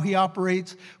of how he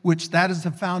operates, which that is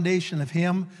the foundation of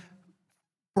him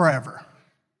forever.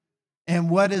 And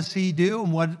what does he do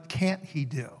and what can't he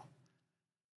do?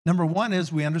 Number one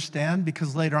is we understand,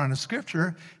 because later on in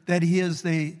Scripture, that he is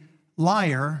the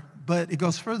liar, but it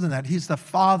goes further than that. He's the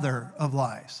father of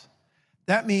lies.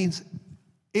 That means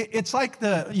it's like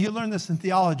you learn this in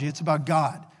theology. It's about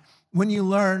God. When you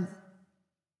learn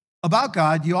about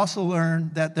God, you also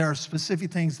learn that there are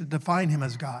specific things that define him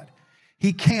as God.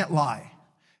 He can't lie.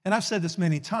 And I've said this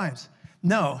many times.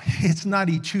 No, it's not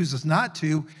he chooses not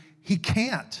to. He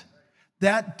can't.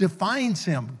 That defines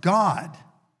him. God,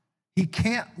 he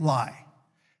can't lie.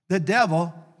 The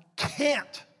devil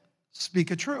can't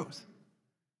speak a truth.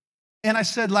 And I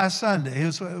said last Sunday,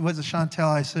 was it Chantel?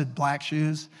 I said black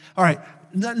shoes. All right,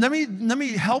 let me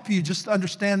help you just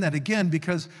understand that again,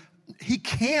 because he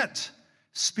can't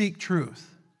speak truth.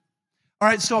 All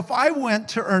right, so if I went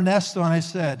to Ernesto and I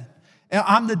said,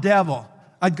 I'm the devil,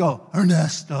 I'd go,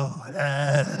 Ernesto,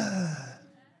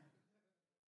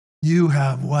 you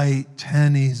have white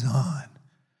tennies on.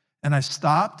 And I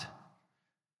stopped.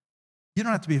 You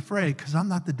don't have to be afraid, because I'm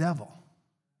not the devil.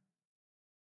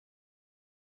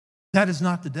 That is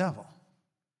not the devil.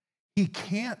 He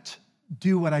can't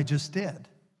do what I just did.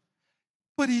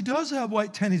 But he does have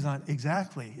white tennies on.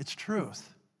 Exactly, it's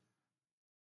truth.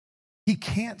 He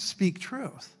can't speak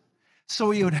truth.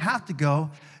 So he would have to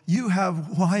go, you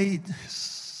have white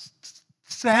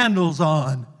sandals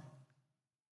on.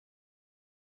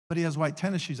 But he has white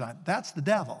tennis shoes on. That's the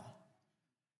devil,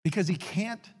 because he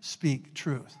can't speak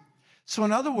truth. So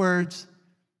in other words,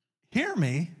 hear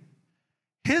me,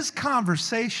 his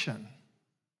conversation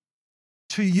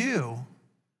to you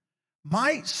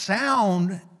might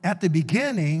sound at the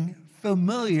beginning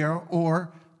familiar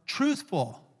or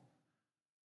truthful.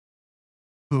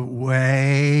 But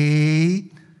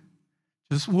wait,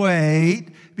 just wait,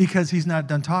 because he's not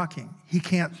done talking. He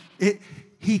can't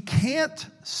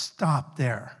stop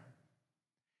there.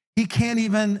 He can't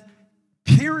even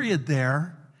period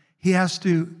there. He has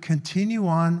to continue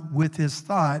on with his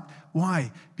thought.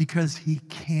 Why? Because he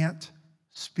can't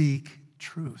speak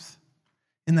truth.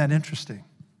 Isn't that interesting?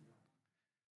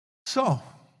 So,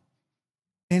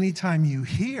 anytime you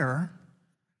hear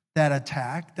that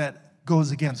attack that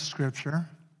goes against Scripture,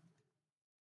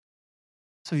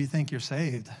 so you think you're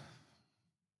saved,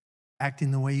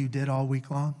 acting the way you did all week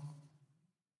long?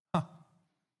 Huh.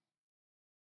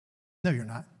 No, you're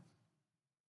not.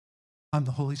 I'm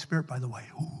the Holy Spirit, by the way.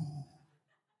 Ooh.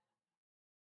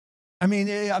 I mean,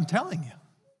 I'm telling you.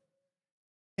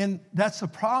 And that's the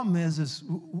problem is,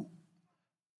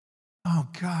 oh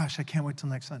gosh, I can't wait till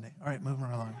next Sunday. All right, moving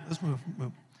right along. Let's move.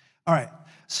 All right.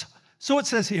 So it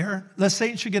says here, lest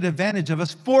Satan should get advantage of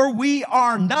us, for we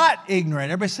are not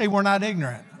ignorant. Everybody say we're not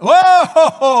ignorant.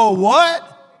 Whoa,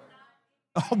 what?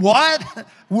 What?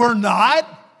 We're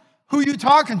not? Who are you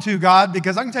talking to, God?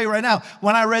 Because I can tell you right now,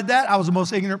 when I read that, I was the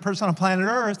most ignorant person on planet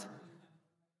Earth.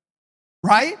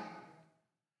 Right?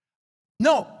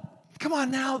 No, come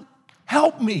on now,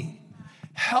 help me.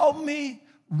 Help me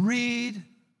read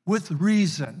with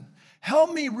reason.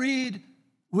 Help me read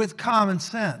with common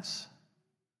sense.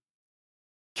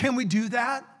 Can we do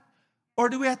that? Or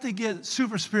do we have to get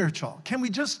super spiritual? Can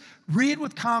we just read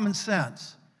with common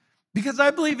sense? Because I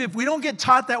believe if we don't get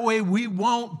taught that way, we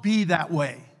won't be that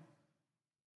way.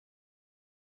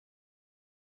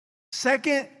 2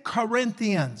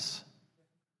 Corinthians.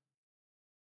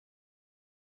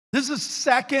 This is the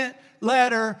second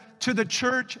letter to the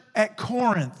church at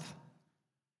Corinth.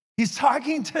 He's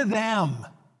talking to them.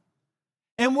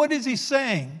 And what is he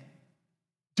saying?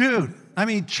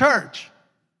 Church,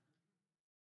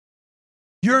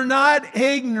 you're not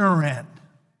ignorant.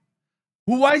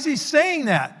 Well, why is he saying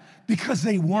that? Because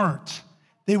they weren't.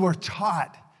 They were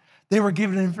taught. They were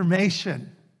given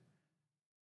information.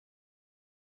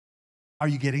 Are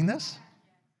you getting this?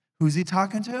 Who's he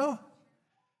talking to?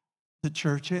 The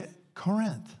church at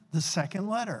Corinth, the second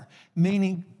letter,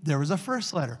 meaning there was a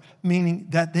first letter, meaning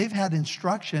that they've had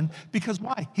instruction. Because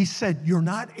why? He said, you're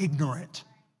not ignorant.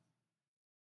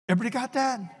 Everybody got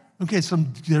that? Okay,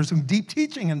 there's some deep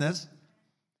teaching in this.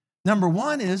 Number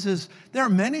one is there are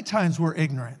many times we're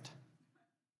ignorant,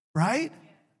 right?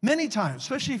 Many times,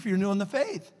 especially if you're new in the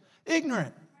faith.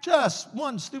 Ignorant, just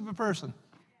one stupid person.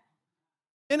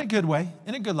 In a good way,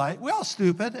 in a good light. We all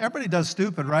stupid. Everybody does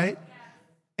stupid, right?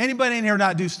 Anybody in here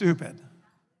not do stupid?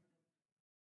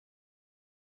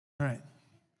 All right.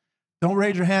 Don't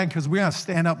raise your hand, because we're going to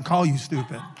stand up and call you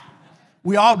stupid.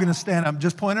 We all going to stand up,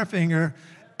 just point our finger,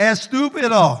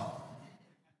 estúpido.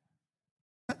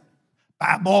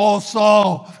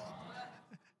 Baboso.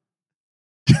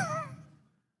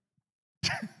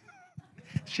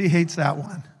 She hates that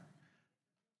one.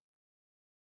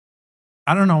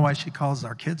 I don't know why she calls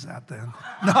our kids that then.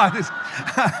 No, I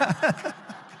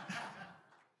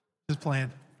just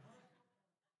playing.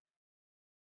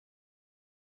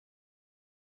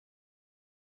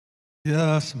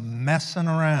 Just messing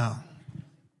around.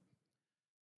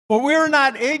 Well, we're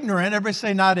not ignorant. Everybody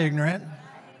say not ignorant.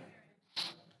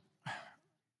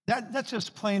 That's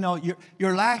just plain out.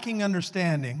 You're lacking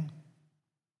understanding.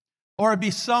 Or it'd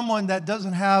be someone that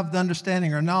doesn't have the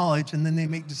understanding or knowledge, and then they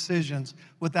make decisions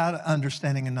without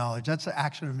understanding and knowledge. That's the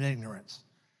action of ignorance.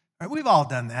 Right? We've all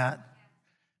done that.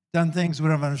 Done things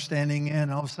without understanding,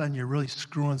 and all of a sudden you're really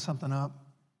screwing something up.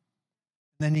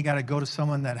 Then you got to go to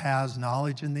someone that has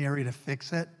knowledge in the area to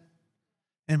fix it.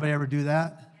 Anybody ever do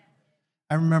that?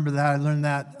 I remember that. I learned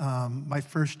that my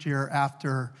first year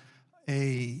after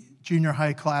a junior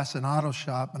high class in auto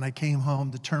shop, and I came home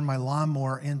to turn my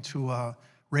lawnmower into a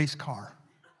race car.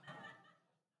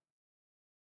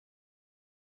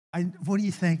 What are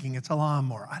you thinking? It's a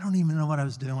lawnmower. I don't even know what I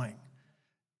was doing,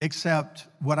 except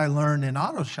what I learned in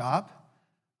auto shop.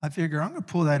 I figure I'm going to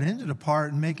pull that engine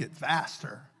apart and make it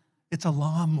faster. It's a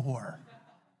lawnmower.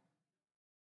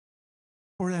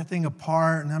 Pour that thing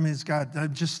apart, and I mean,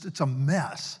 it's a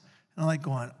mess. And I'm like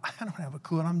going, I don't have a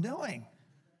clue what I'm doing.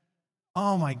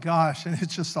 Oh my gosh, and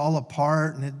it's just all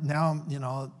apart. And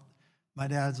now, my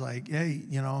dad's like, hey,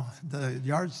 the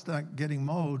yard's not getting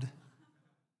mowed.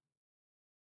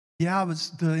 Yeah, but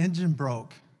the engine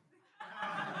broke.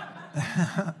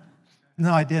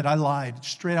 No, I did. I lied.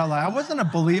 Straight out lied. I wasn't a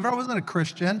believer. I wasn't a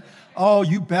Christian. Oh,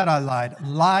 you bet I lied.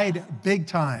 Lied big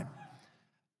time.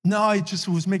 No, I just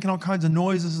was making all kinds of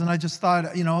noises, and I just thought,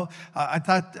 I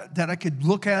thought that I could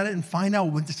look at it and find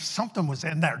out when something was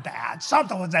in there, Dad.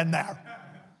 Something was in there.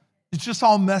 It's just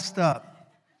all messed up.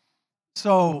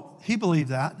 So he believed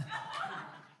that.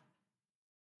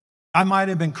 I might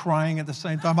have been crying at the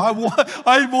same time. I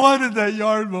wanted that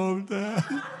yard mowed, Dad.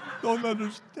 Don't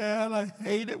understand. I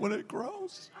hate it when it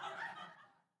grows.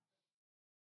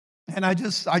 And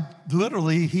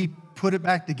he put it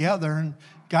back together and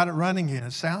got it running again.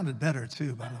 It sounded better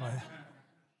too, by the way.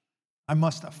 I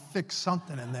must have fixed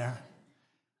something in there.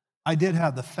 I did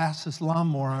have the fastest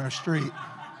lawnmower on our street.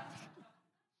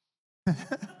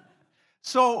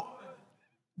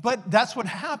 But that's what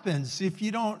happens if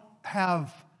you don't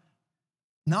have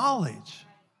knowledge.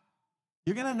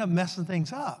 You're going to end up messing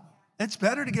things up. It's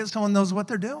better to get someone who knows what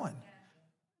they're doing.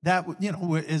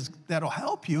 That'll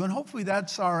help you, and hopefully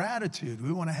that's our attitude.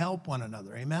 We want to help one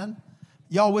another. Amen?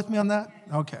 Y'all with me on that?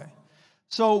 Okay.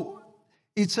 So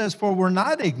it says, for we're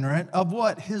not ignorant of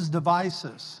what? His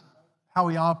devices, how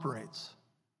he operates.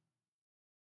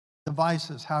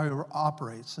 Devices, how he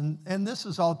operates. And this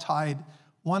is all tied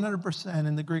 100%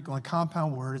 in the Greek, on a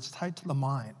compound word. It's tied to the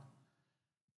mind.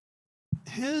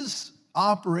 His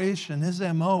operation, his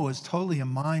MO is totally a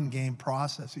mind game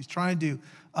process. He's trying to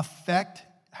affect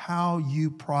how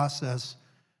you process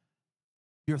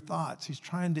your thoughts. He's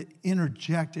trying to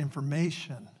interject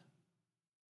information.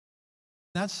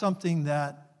 That's something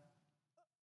that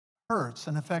hurts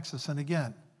and affects us. And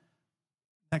again,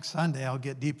 next Sunday, I'll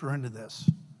get deeper into this.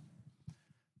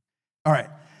 All right.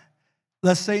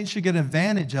 Lest Satan should get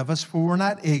advantage of us, for we're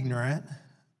not ignorant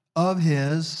of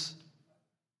his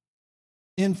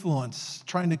influence,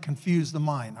 trying to confuse the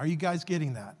mind. Are you guys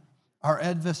getting that? Our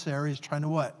adversary is trying to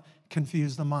what?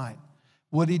 Confuse the mind.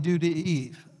 What did he do to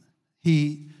Eve?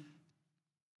 He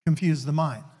confused the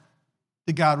mind.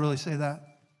 Did God really say that?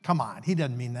 Come on, he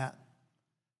doesn't mean that.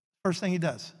 First thing he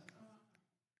does.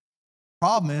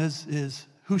 Problem is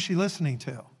who's she listening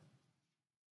to?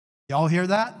 Y'all hear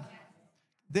that?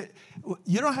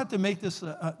 You don't have to make this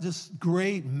this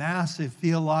great, massive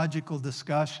theological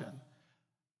discussion.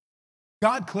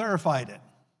 God clarified it.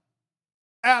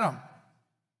 Adam,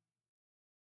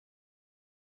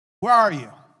 where are you?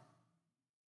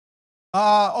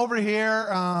 Over here,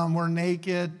 we're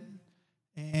naked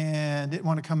and didn't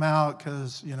want to come out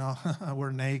because,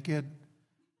 we're naked.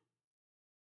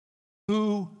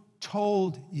 Who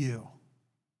told you?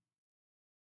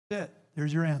 That's it.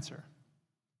 There's your answer.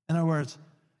 In other words,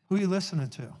 who are you listening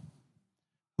to?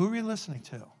 Who are you listening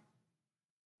to?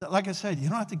 Like I said, you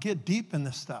don't have to get deep in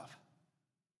this stuff.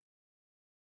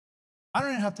 I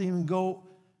don't have to even go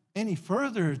any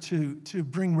further to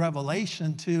bring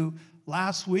revelation to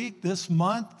last week, this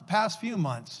month, the past few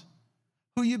months.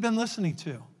 Who you've been listening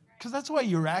to. Because that's why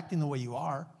you're acting the way you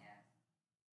are.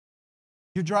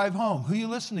 Your drive home, who are you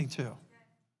listening to?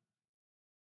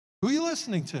 Who are you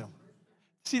listening to?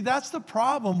 See, that's the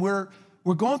problem. We're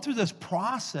going through this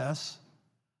process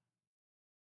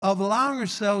of allowing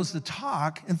ourselves to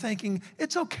talk and thinking,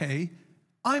 it's okay,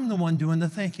 I'm the one doing the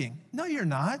thinking. No, you're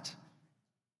not.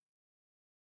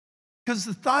 Because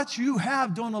the thoughts you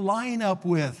have don't line up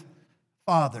with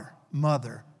father,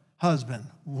 mother, husband,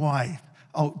 wife.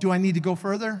 Oh, do I need to go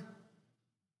further?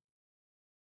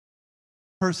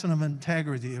 Person of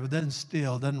integrity, who doesn't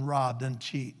steal, doesn't rob, doesn't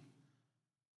cheat.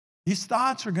 These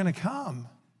thoughts are going to come.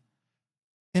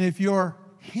 And if you're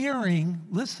hearing,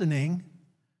 listening,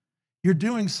 you're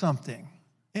doing something.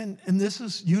 And this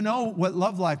is, what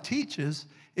Love Life teaches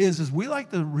is we like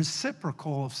the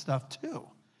reciprocal of stuff too.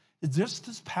 It's just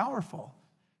as powerful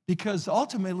because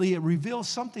ultimately it reveals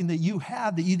something that you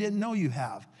have that you didn't know you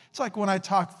have. It's like when I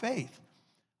talk faith,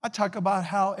 I talk about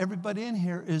how everybody in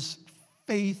here is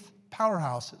faith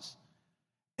powerhouses.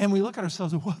 And we look at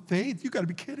ourselves and, what, faith? You got to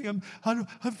be kidding. I'm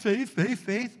faith.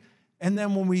 And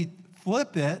then when we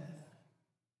flip it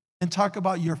and talk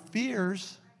about your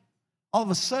fears, all of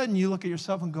a sudden you look at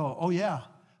yourself and go, oh yeah,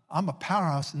 I'm a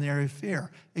powerhouse in the area of fear.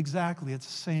 Exactly, it's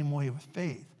the same way with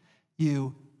faith.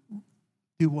 You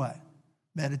do what?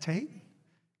 Meditate,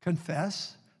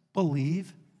 confess,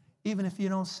 believe, even if you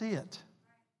don't see it.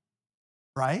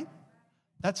 Right?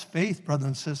 That's faith, brother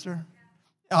and sister.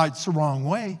 It's the wrong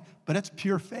way, but it's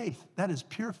pure faith. That is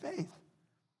pure faith.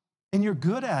 And you're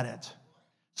good at it.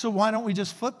 So why don't we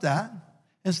just flip that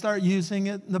and start using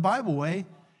it the Bible way,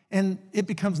 and it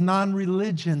becomes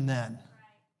non-religion then.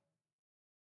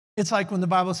 It's like when the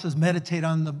Bible says meditate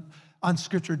on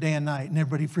Scripture day and night, and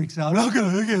everybody freaks out. I'm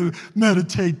gonna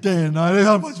meditate day and night.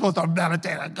 How am I supposed to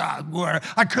meditate on God's word?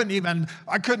 I couldn't even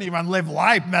live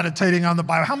life meditating on the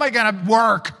Bible. How am I gonna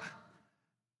work?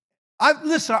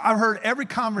 I've heard every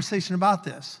conversation about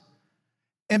this.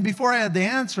 And before I had the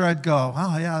answer, I'd go,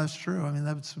 oh, yeah, that's true. I mean,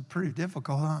 that's pretty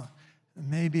difficult, huh?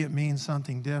 Maybe it means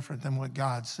something different than what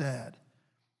God said.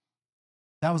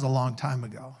 That was a long time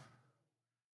ago.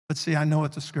 But see, I know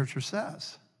what the Scripture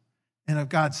says. And if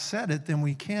God said it, then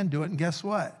we can do it. And guess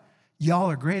what?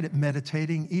 Y'all are great at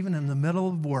meditating even in the middle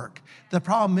of work. The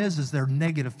problem is they're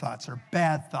negative thoughts, they're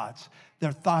bad thoughts.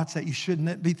 They're thoughts that you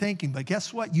shouldn't be thinking. But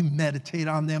guess what? You meditate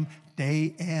on them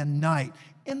day and night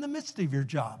in the midst of your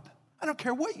job. I don't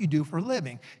care what you do for a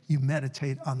living. You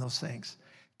meditate on those things.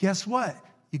 Guess what?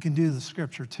 You can do the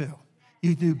Scripture too.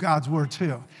 You can do God's word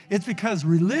too. It's because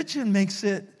religion makes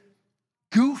it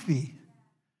goofy.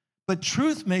 But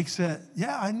truth makes it,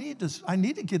 yeah, I need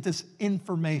to get this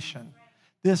information,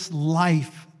 this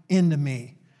life into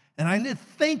me. And I need to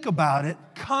think about it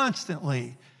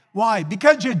constantly. Why?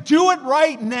 Because you do it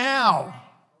right now.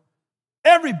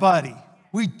 Everybody,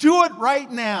 we do it right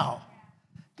now.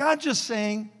 God's just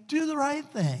saying, do the right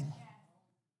thing.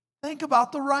 Think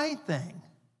about the right thing.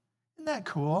 Isn't that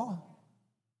cool?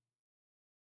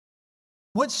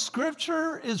 When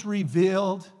Scripture is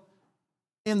revealed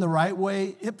in the right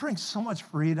way, it brings so much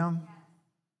freedom.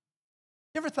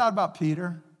 You ever thought about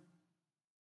Peter?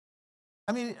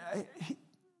 I mean,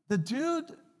 the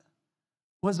dude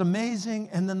was amazing,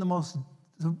 and then the most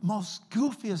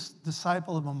goofiest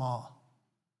disciple of them all.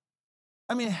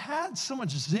 I mean, had so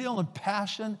much zeal and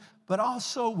passion, but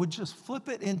also would just flip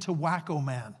it into wacko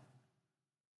man.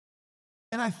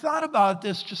 And I thought about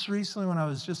this just recently when I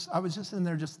was just in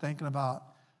there just thinking about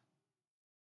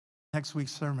next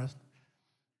week's sermon.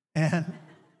 And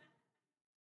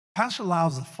Pastor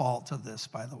Lau's the fault of this,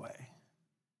 by the way.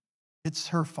 It's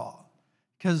her fault.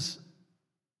 Because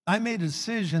I made a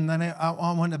decision that I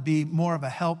want to be more of a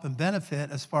help and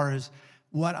benefit as far as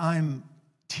what I'm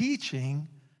teaching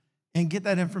and get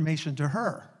that information to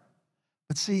her.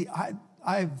 But see,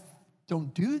 I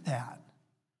don't do that.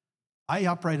 I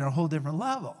operate on a whole different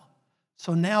level.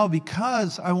 So now,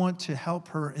 because I want to help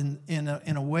her in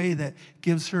a way that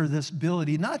gives her this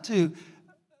ability, not to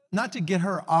get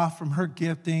her off from her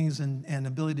giftings and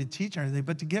ability to teach or anything,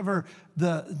 but to give her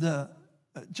the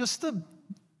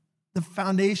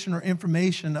foundation or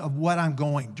information of what I'm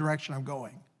going, direction I'm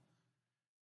going.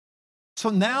 So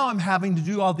now I'm having to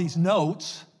do all these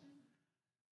notes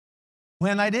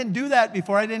when I didn't do that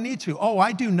before. I didn't need to. Oh,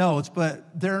 I do notes,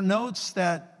 but they're notes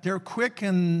that they're quick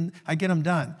and I get them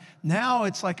done. Now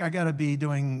it's like I got to be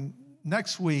doing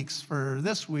next week's for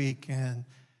this week, and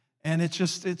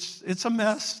it's a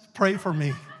mess. Pray for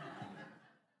me.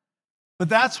 But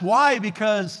that's why,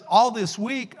 because all this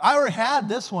week, I already had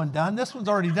this one done. This one's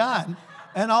already done.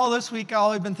 And all this week,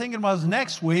 all I've been thinking about is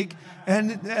next week.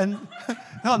 And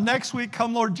no, next week,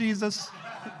 come Lord Jesus.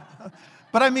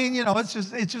 But I mean, it's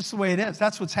just the way it is.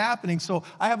 That's what's happening. So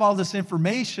I have all this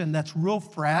information that's real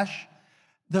fresh.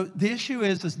 The issue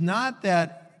is not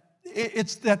that,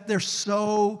 it's that they're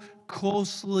so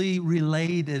closely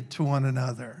related to one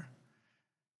another.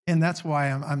 And that's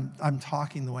why I'm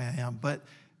talking the way I am. But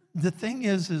the thing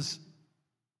is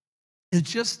it's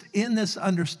just in this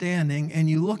understanding, and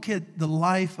you look at the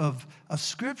life of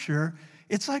Scripture,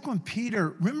 it's like when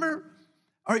Peter, remember,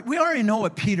 all right, we already know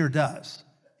what Peter does.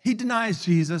 He denies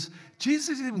Jesus.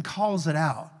 Jesus even calls it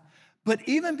out. But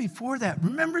even before that,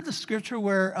 remember the Scripture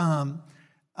where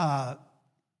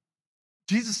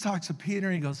Jesus talks to Peter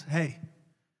and he goes, hey,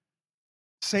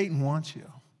 Satan wants you.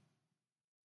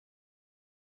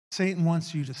 Satan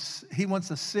wants he wants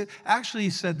to sit. Actually, he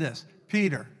said this,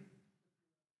 Peter,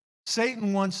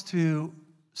 Satan wants to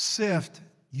sift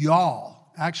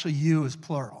y'all. Actually, you is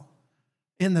plural.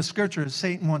 In the scriptures,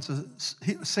 Satan wants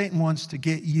to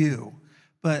get you.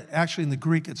 But actually in the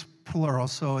Greek, it's plural.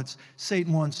 So it's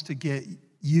Satan wants to get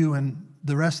you and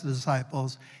the rest of the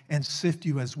disciples and sift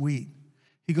you as wheat.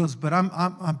 He goes, but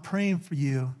I'm praying for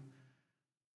you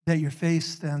that your faith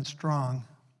stands strong.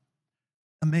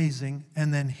 Amazing.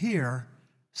 And then here,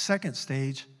 second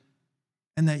stage,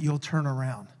 and that you'll turn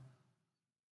around.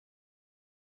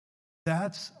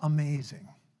 That's amazing.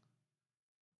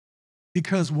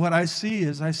 Because what I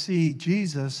see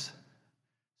Jesus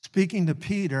speaking to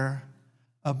Peter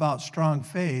about strong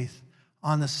faith.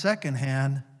 On the second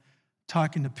hand,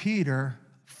 talking to Peter,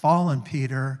 fallen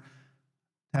Peter,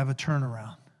 to have a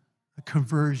turnaround, a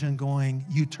conversion going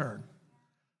U-turn.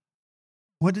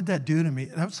 What did that do to me?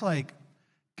 That was like,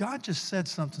 God just said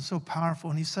something so powerful,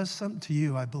 and he says something to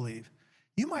you, I believe.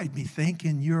 You might be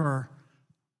thinking you're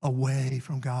away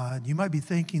from God. You might be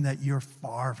thinking that you're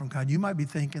far from God. You might be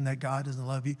thinking that God doesn't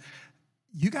love you.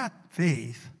 You got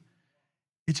faith.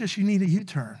 It's just you need a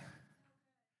U-turn.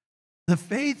 The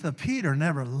faith of Peter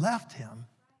never left him.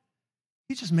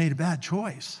 He just made a bad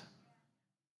choice.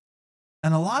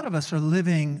 And a lot of us are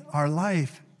living our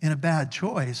life in a bad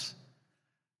choice.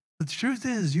 But the truth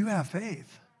is, you have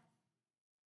faith.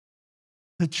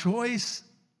 The choice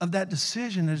of that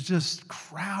decision is just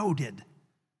crowded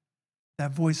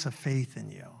that voice of faith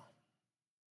in you.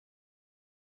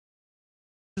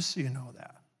 Just so you know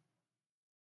that.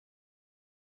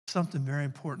 Something very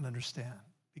important to understand,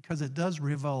 because it does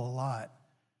reveal a lot as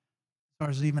far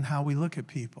as even how we look at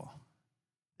people.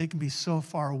 They can be so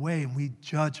far away and we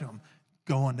judge them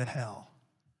going to hell.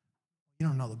 You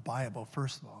don't know the Bible,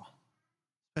 first of all.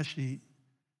 Especially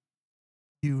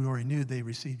you already knew they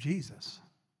received Jesus.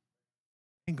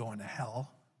 They ain't going to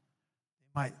hell.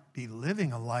 They might be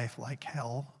living a life like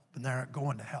hell, but they're not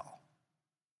going to hell.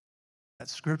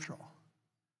 That's scriptural.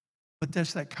 But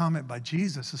just that comment by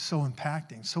Jesus is so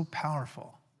impacting, so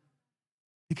powerful.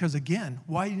 Because again,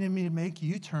 why do you need me to make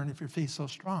you turn if your faith's so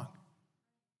strong?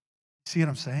 See what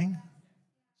I'm saying?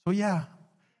 So yeah,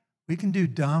 we can do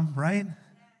dumb, right?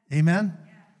 Amen?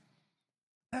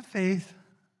 That faith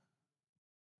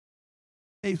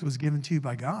was given to you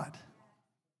by God.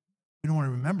 We don't want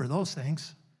to remember those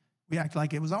things. We act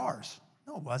like it was ours.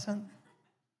 No, it wasn't.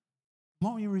 The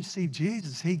moment you received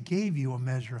Jesus, he gave you a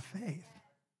measure of faith.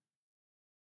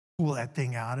 Pull that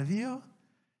thing out of you.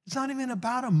 It's not even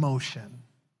about emotion.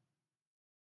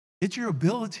 It's your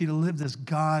ability to live this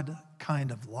God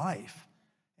kind of life.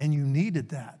 And you needed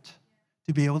that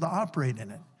to be able to operate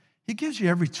in it. He gives you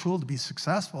every tool to be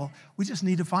successful. We just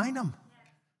need to find them.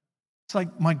 It's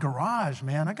like my garage,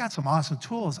 man. I got some awesome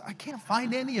tools. I can't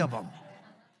find any of them.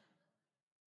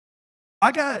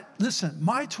 Listen,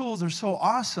 my tools are so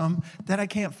awesome that I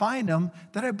can't find them,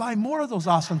 that I buy more of those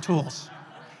awesome tools.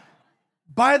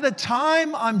 By the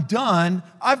time I'm done,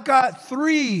 I've got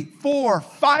 3, 4,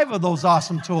 5 of those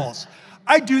awesome tools.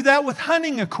 I do that with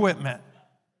hunting equipment.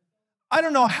 I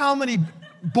don't know how many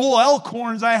bull elk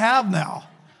horns I have now.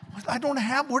 I don't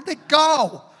have, where'd they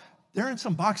go? They're in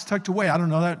some box tucked away. I don't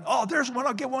know that. Oh, there's one,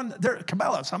 I'll get one. There,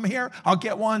 Cabela's, I'm here, I'll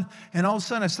get one. And all of a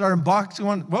sudden I started unboxing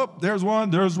one. Whoop, there's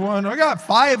one. I got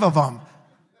 5 of them.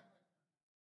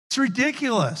 It's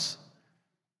ridiculous.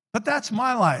 But that's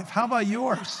my life. How about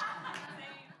yours?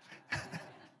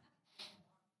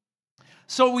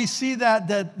 So we see that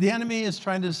the enemy is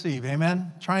trying to deceive,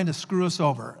 amen? Trying to screw us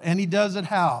over. And he does it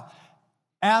how?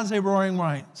 As a roaring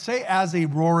lion. Say as a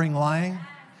roaring lion.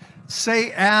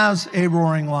 Say as a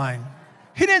roaring lion.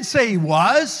 He didn't say he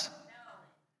was.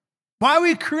 Why are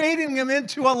we creating him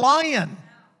into a lion?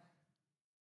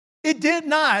 It did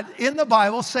not, in the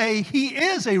Bible, say he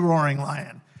is a roaring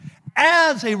lion.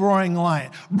 As a roaring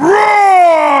lion.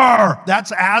 Roar!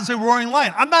 That's as a roaring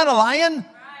lion. I'm not a lion.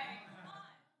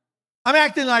 I'm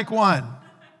acting like one.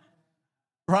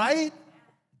 Right?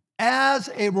 As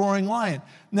a roaring lion.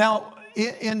 Now,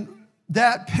 in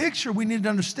that picture, we need to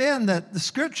understand that the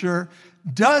scripture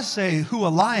does say who a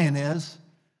lion is,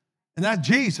 and that's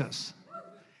Jesus.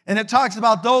 And it talks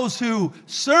about those who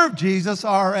serve Jesus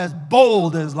are as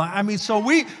bold as lions. I mean, so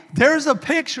there's a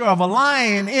picture of a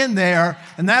lion in there,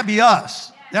 and that'd be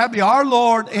us. That'd be our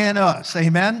Lord and us.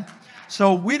 Amen?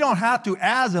 So we don't have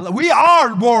to we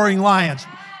are roaring lions.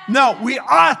 No, we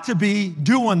ought to be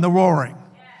doing the roaring.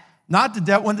 Not the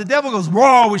devil. When the devil goes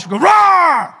roar, we should go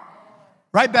roar!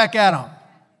 Right back at him.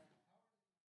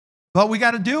 But we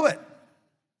got to do it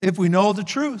if we know the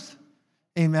truth.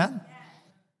 Amen?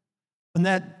 And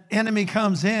that enemy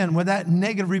comes in, when that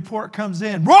negative report comes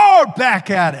in, roar back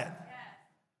at it.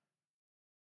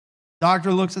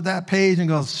 Doctor looks at that page and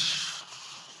goes, shh.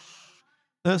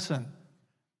 Listen,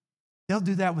 they'll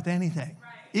do that with anything,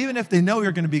 even if they know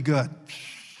you're going to be good.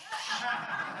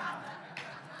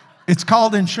 It's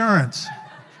called insurance.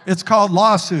 It's called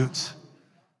lawsuits.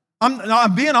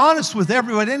 I'm being honest with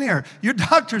everyone in here. Your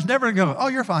doctor's never going to go, oh,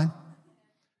 you're fine.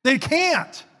 They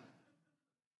can't.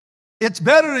 It's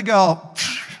better to go,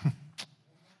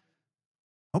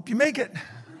 hope you make it.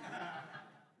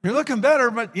 You're looking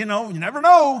better, but, you never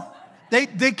know. They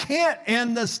can't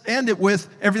end it with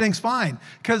everything's fine.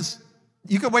 Because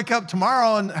you could wake up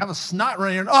tomorrow and have a snot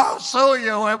running and, oh, so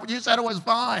you said it was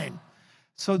fine.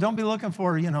 So don't be looking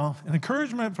for, an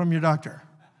encouragement from your doctor.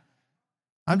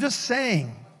 I'm just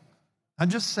saying.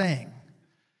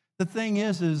 The thing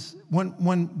is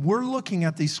when we're looking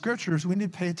at these scriptures, we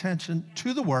need to pay attention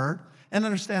to the word and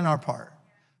understand our part.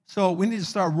 So we need to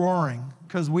start roaring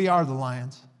because we are the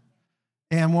lions.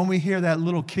 And when we hear that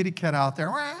little kitty cat out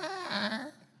there,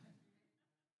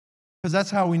 because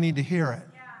that's how we need to hear it.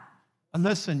 Yeah. And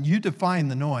listen, you define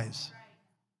the noise.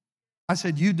 I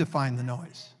said you define the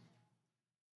noise.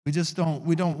 We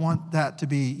don't want that to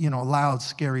be, a loud,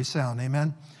 scary sound.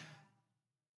 Amen?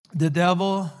 The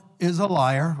devil is a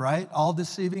liar, right? All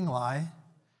deceiving lie.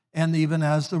 And even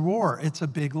as the roar, it's a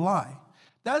big lie.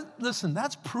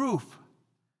 That's proof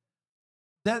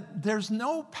that there's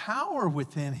no power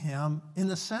within him in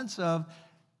the sense of,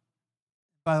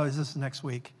 by the way, this is next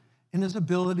week, in his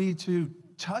ability to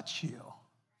touch you,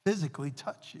 physically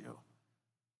touch you.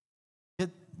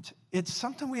 It's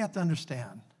something we have to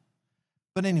understand.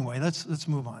 But anyway, let's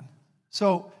move on.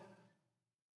 So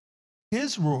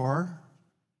his roar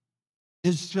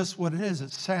is just what it is.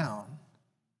 It's sound.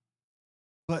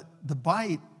 But the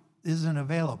bite isn't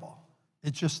available.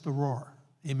 It's just the roar.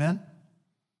 Amen?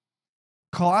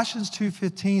 Colossians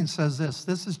 2:15 says this.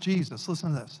 This is Jesus.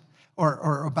 Listen to this.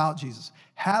 Or about Jesus.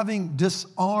 Having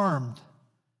disarmed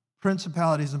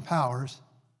principalities and powers,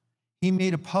 he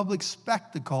made a public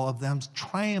spectacle of them,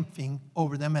 triumphing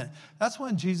over them. And that's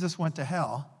when Jesus went to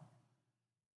hell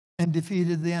and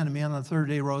defeated the enemy, and on the third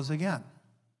day rose again.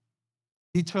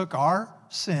 He took our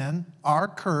sin, our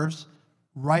curse,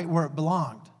 right where it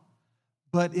belonged.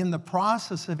 But in the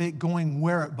process of it going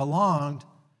where it belonged,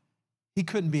 he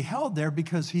couldn't be held there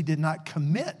because he did not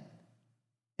commit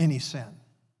any sin.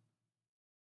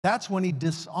 That's when he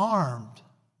disarmed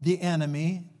the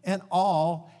enemy and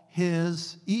all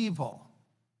his evil.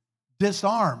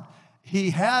 Disarmed. He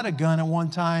had a gun at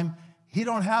one time. He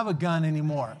don't have a gun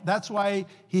anymore. That's why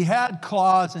he had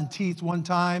claws and teeth one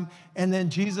time, and then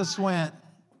Jesus went,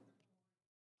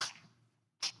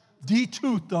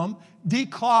 de-toothed them,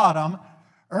 declawed them.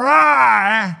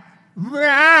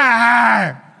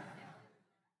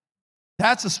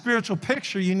 That's a spiritual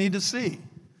picture you need to see.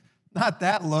 Not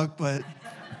that look, but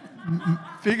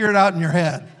figure it out in your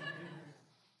head.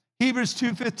 Hebrews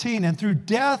 2:15, and through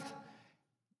death,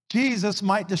 Jesus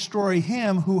might destroy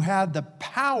him who had the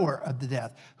power of the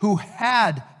death. Who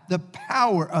had the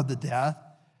power of the death,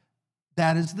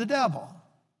 that is the devil.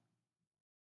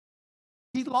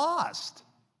 He lost.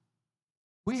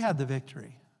 We had the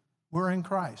victory. We're in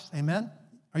Christ. Amen?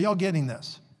 Are y'all getting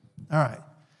this? All right.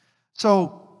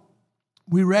 So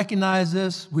we recognize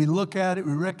this. We look at it.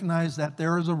 We recognize that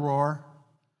there is a roar.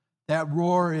 That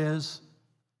roar is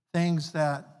things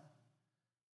that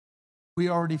we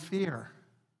already fear.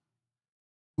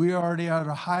 We already have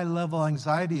a high level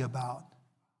anxiety about.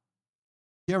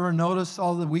 You ever notice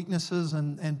all the weaknesses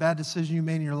and bad decisions you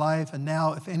made in your life, and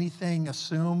now if anything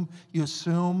you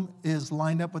assume is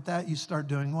lined up with that, you start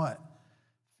doing what?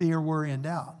 Fear, worry, and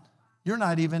doubt. You're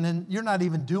not even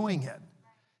doing it.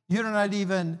 You're not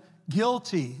even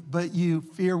guilty, but you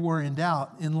fear, worry, and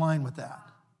doubt in line with that.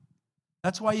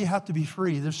 That's why you have to be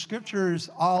free. The scriptures,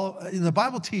 the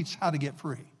Bible teaches how to get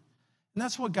free. And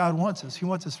that's what God wants us. He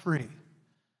wants us free.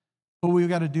 But we've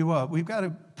got to do what? We've got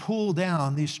to pull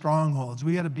down these strongholds.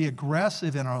 We've got to be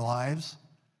aggressive in our lives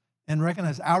and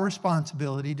recognize our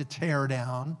responsibility to tear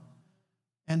down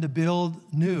and to build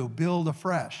new, build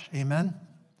afresh. Amen?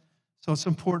 So it's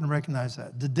important to recognize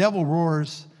that. The devil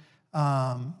roars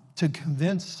to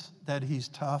convince that he's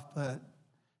tough, but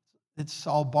it's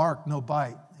all bark, no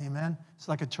bite. Amen? It's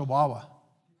like a chihuahua.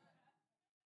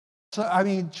 So,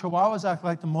 chihuahuas act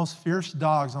like the most fierce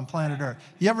dogs on planet Earth.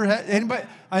 You ever had anybody?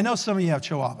 I know some of you have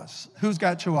chihuahuas. Who's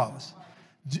got chihuahuas?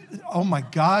 Oh my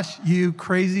gosh, you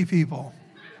crazy people.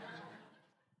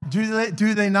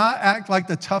 Do they not act like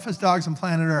the toughest dogs on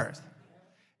planet Earth?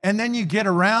 And then you get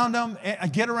around them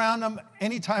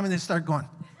anytime and they start going.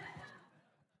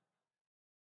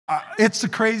 It's the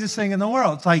craziest thing in the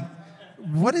world. It's like,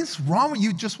 what is wrong with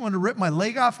you? Just want to rip my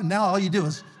leg off, and now all you do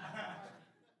is,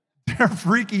 they're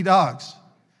freaky dogs.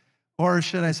 Or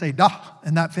should I say, dog,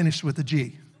 and not finished with a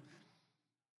G.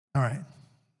 All right.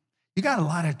 You got a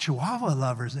lot of Chihuahua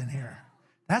lovers in here.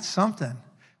 That's something.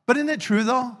 But isn't it true,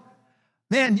 though?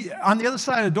 Man, on the other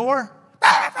side of the door,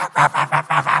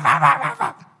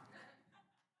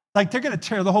 like they're going to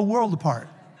tear the whole world apart.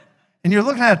 And you're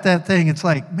looking at that thing, it's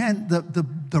like, man,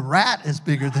 the rat is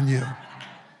bigger than you.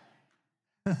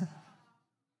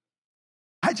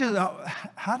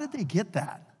 How did they get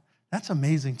that? That's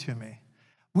amazing to me.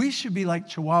 We should be like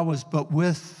Chihuahuas, but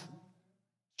with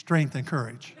strength and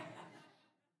courage.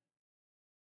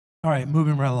 All right,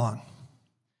 moving right along.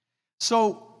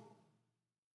 So,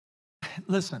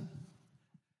 listen,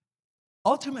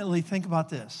 ultimately think about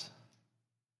this.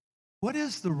 What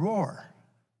is the roar?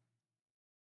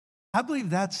 I believe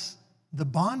that's the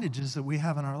bondages that we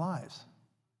have in our lives.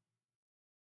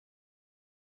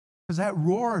 Because that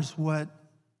roar is what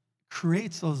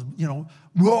creates those,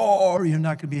 roar, you're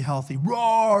not going to be healthy.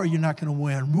 Roar, you're not going to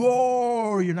win.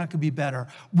 Roar, you're not going to be better.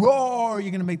 Roar,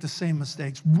 you're going to make the same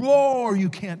mistakes. Roar, you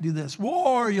can't do this.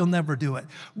 Roar, you'll never do it.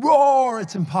 Roar,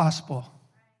 it's impossible.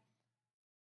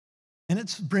 And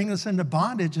it's bringing us into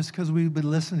bondage just because we've been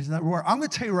listening to that roar. I'm going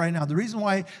to tell you right now, the reason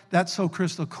why that's so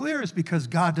crystal clear is because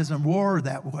God doesn't roar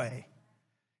that way.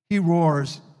 He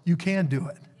roars, you can do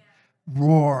it.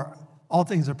 Roar, all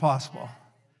things are possible.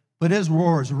 But his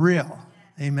roar is real.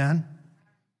 Amen?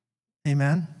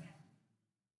 Amen?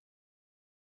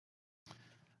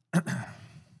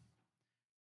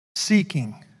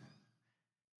 Seeking.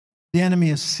 The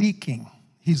enemy is seeking.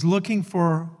 He's looking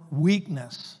for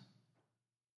weakness.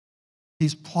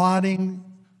 He's plotting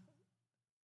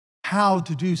how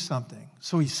to do something.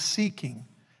 So he's seeking.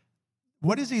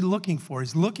 What is he looking for?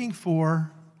 He's looking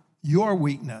for your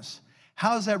weakness.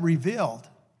 How is that revealed?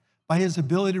 By his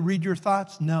ability to read your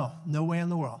thoughts? No way in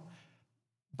the world.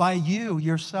 By you,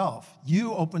 yourself.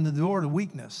 You open the door to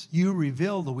weakness. You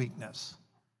reveal the weakness.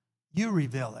 You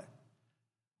reveal it.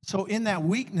 So in that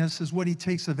weakness is what he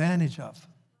takes advantage of.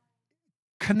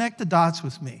 Connect the dots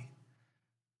with me.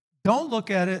 Don't look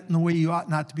at it in the way you ought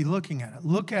not to be looking at it.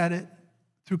 Look at it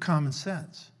through common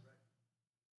sense.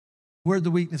 Where'd the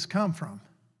weakness come from?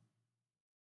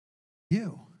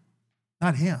 You,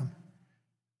 not him.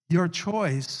 Your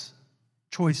choices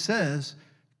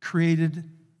created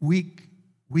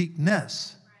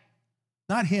weakness.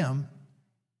 Not him,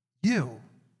 you.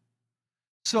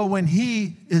 So when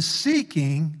he is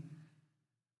seeking,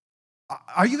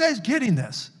 are you guys getting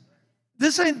this?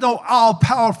 This ain't no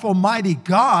all-powerful, mighty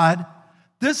God.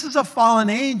 This is a fallen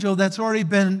angel that's already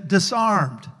been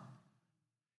disarmed.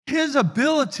 His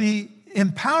ability,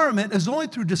 empowerment, is only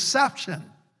through deception,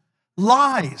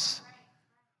 lies.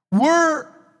 We're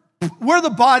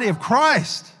the body of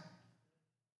Christ.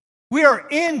 We are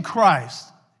in Christ.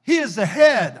 He is the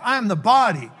head. I am the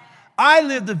body. I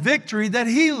live the victory that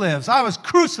he lives. I was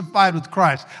crucified with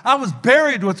Christ. I was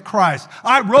buried with Christ.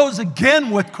 I rose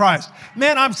again with Christ.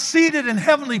 Man, I'm seated in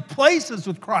heavenly places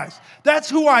with Christ. That's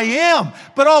who I am.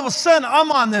 But all of a sudden,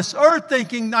 I'm on this earth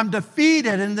thinking I'm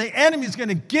defeated and the enemy's going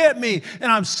to get me,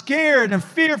 and I'm scared and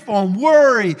fearful and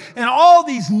worried. And all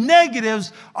these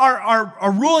negatives are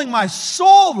ruling my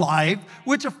soul life,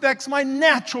 which affects my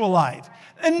natural life.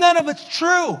 And none of it's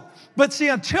true. But see,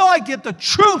 until I get the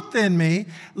truth in me,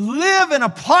 live and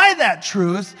apply that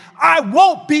truth, I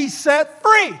won't be set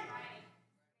free.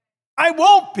 I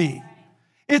won't be.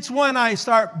 It's when I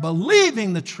start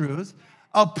believing the truth,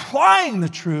 applying the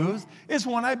truth, is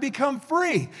when I become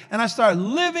free. And I start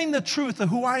living the truth of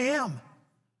who I am.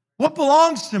 What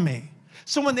belongs to me.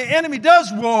 So when the enemy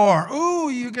does roar, ooh,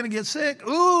 you're going to get sick.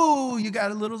 Ooh, you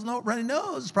got a little runny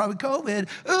nose, probably COVID.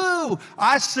 Ooh,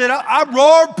 I sit up, I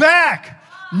roar back.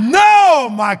 No,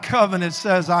 my covenant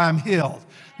says I am healed.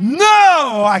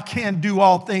 No, I can do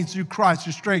all things through Christ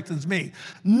who strengthens me.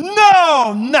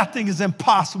 No, nothing is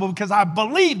impossible because I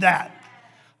believe that.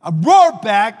 I roar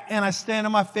back and I stand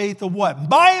on my faith of what?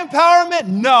 My empowerment?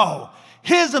 No.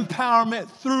 His empowerment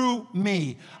through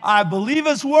me. I believe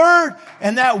his word,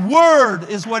 and that word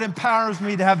is what empowers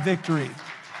me to have victory.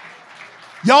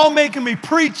 Y'all making me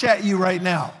preach at you right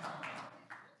now.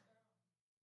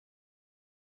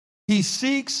 He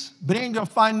seeks, but he ain't going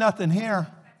to find nothing here.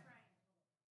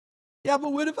 Yeah,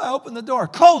 but what if I open the door?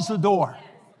 Close the door.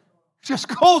 Just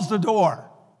close the door.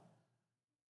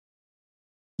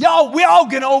 Y'all, we all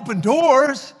going to open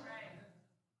doors.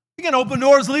 You're going to open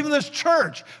doors leaving this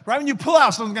church. Right when you pull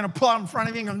out, someone's going to pull out in front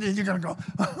of you, and you're going to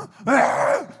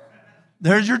go,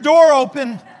 there's your door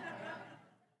open.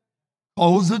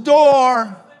 Close the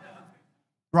door.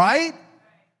 right?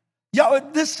 Yeah,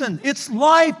 listen, it's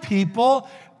life, people.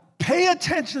 Pay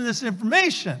attention to this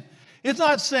information. It's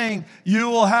not saying you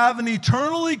will have an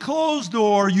eternally closed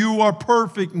door, you are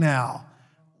perfect now.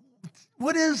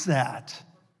 What is that?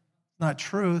 Not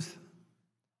truth.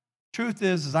 Truth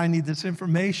is I need this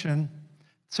information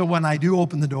so when I do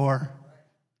open the door,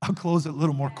 I'll close it a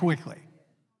little more quickly.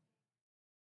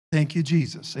 Thank you,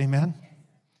 Jesus. Amen?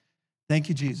 Thank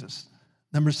you, Jesus.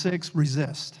 Number 6,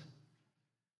 resist.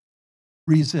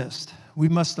 Resist. We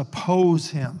must oppose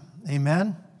him.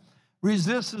 Amen?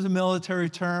 Resist is a military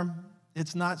term.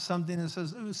 It's not something that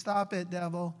says, "Ooh, stop it,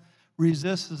 devil."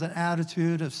 Resist is an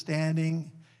attitude of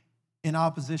standing in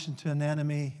opposition to an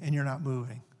enemy and you're not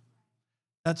moving.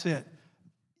 That's it.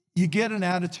 You get an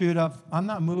attitude of, "I'm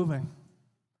not moving.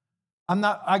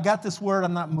 I got this word,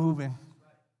 I'm not moving.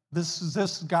 This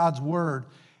is God's word."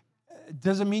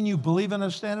 Does it mean you believe and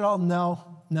understand it all?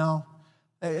 No.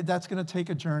 That's going to take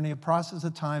a journey, a process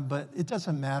of time, but it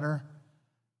doesn't matter.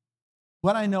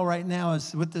 What I know right now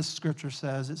is what this scripture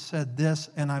says. It said this,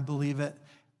 and I believe it.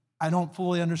 I don't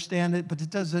fully understand it, but it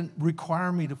doesn't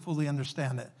require me to fully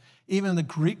understand it. Even the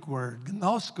Greek word,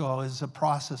 gnosko, is a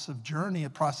process of journey, a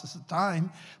process of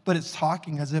time, but it's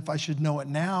talking as if I should know it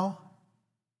now.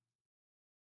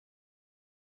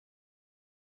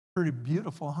 Pretty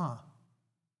beautiful, huh?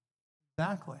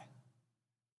 Exactly.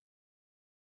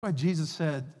 That's why Jesus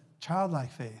said, childlike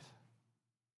faith.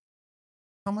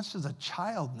 How much does a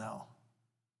child know?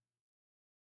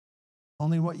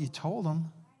 Only what you told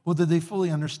them. Well, did they fully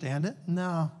understand it?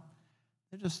 No.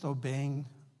 They're just obeying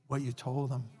what you told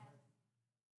them.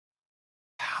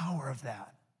 Power of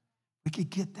that. We could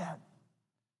get that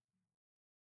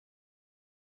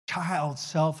child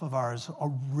self of ours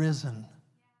arisen.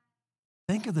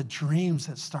 Think of the dreams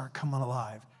that start coming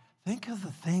alive. Think of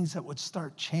the things that would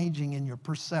start changing in your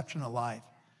perception of life.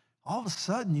 All of a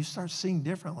sudden, you start seeing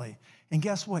differently. And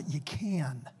guess what? You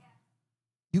can.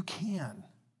 You can.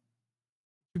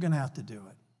 You're going to have to do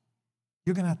it.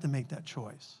 You're going to have to make that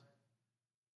choice.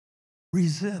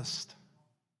 Resist.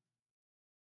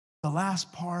 The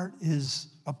last part is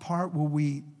a part where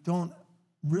we don't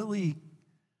really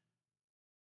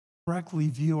correctly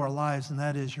view our lives, and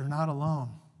that is you're not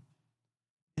alone.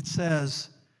 It says,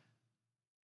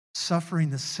 suffering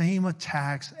the same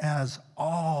attacks as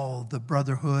all the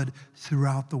brotherhood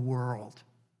throughout the world.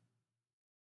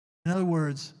 In other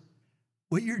words,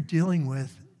 what you're dealing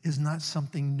with is not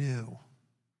something new.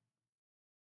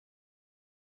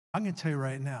 I'm going to tell you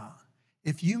right now,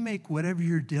 if you make whatever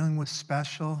you're dealing with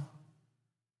special,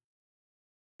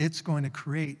 it's going to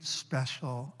create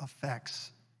special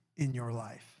effects in your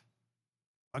life.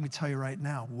 I'm going to tell you right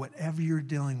now, whatever you're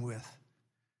dealing with,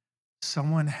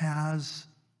 someone has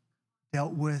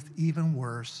dealt with even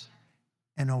worse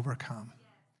and overcome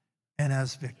and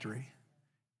has victory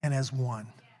and has won.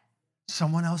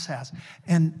 Someone else has.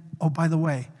 And, oh, by the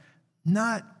way,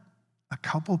 not a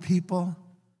couple people,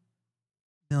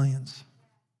 millions.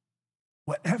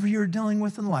 Whatever you're dealing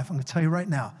with in life, I'm going to tell you right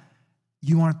now,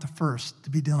 you aren't the first to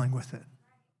be dealing with it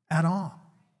at all.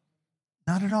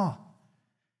 Not at all.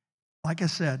 Like I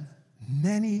said,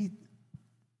 many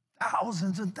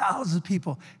thousands and thousands of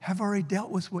people have already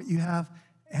dealt with what you have,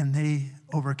 and they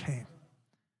overcame.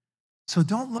 So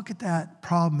don't look at that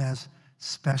problem as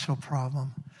special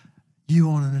problem. You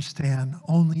won't understand.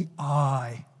 Only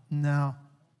I. No.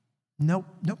 Nope.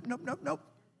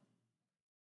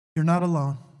 You're not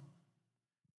alone.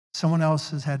 Someone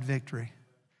else has had victory.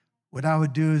 What I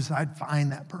would do is I'd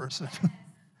find that person.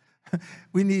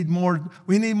 We need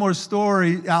more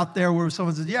story out there where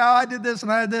someone says, "Yeah, I did this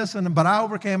and I did this, but I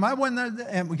overcame. I went there,"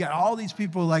 and we got all these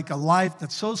people like a life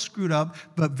that's so screwed up,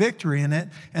 but victory in it.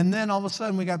 And then all of a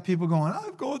sudden we got people going,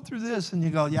 "I'm going through this," and you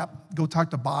go, "Yep, go talk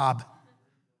to Bob."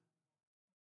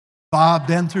 Bob,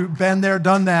 been there,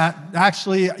 done that.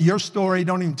 Actually, your story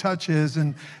don't even touch his,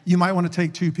 and you might want to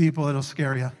take 2 people. It'll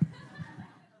scare you.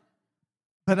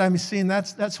 But I'm seeing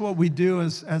that's what we do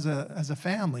as a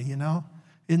family, you know?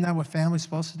 Isn't that what family's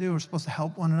supposed to do? We're supposed to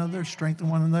help one another, strengthen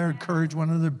one another, encourage one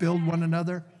another, build one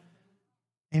another.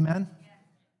 Amen?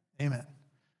 Amen.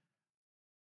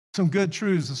 Some good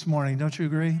truths this morning, don't you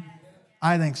agree?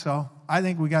 I think so. I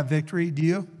think we got victory. Do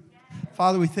you?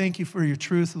 Father, we thank you for your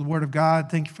truth of the Word of God.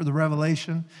 Thank you for the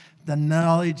revelation, the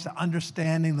knowledge, the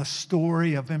understanding, the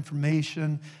story of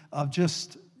information, of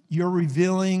just your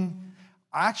revealing,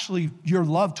 actually, your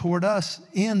love toward us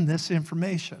in this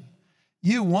information.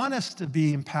 You want us to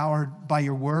be empowered by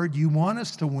your word. You want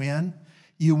us to win.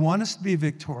 You want us to be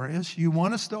victorious. You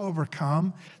want us to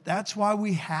overcome. That's why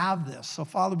we have this. So,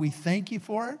 Father, we thank you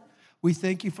for it. We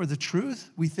thank you for the truth.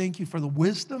 We thank you for the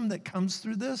wisdom that comes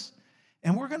through this.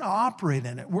 And we're going to operate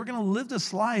in it. We're going to live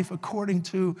this life according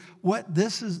to what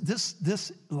this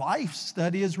life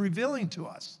study is revealing to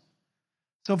us.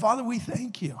 So, Father, we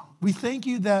thank you. We thank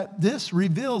you that this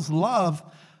reveals love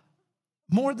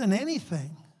more than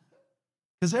anything.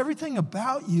 Because everything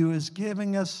about you is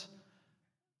giving us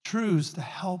truths to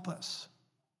help us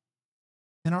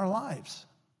in our lives.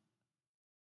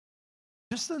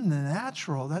 Just in the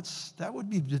natural, that would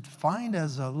be defined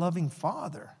as a loving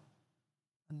father.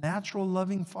 A natural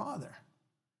loving father.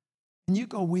 And you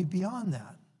go way beyond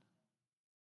that.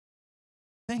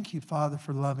 Thank you, Father,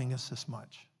 for loving us this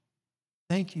much.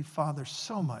 Thank you, Father,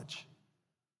 so much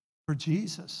for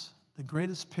Jesus, the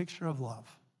greatest picture of love.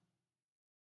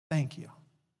 Thank you.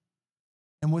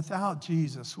 And without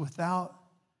Jesus, without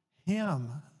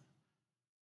him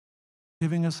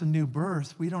giving us a new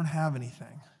birth, we don't have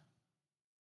anything.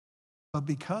 But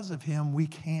because of him, we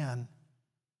can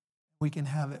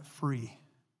have it free.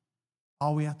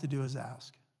 All we have to do is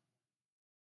ask.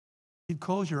 You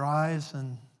close your eyes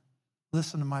and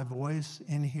listen to my voice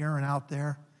in here and out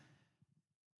there.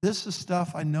 This is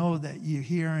stuff I know that you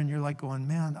hear and you're like going,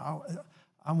 man,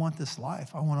 I want this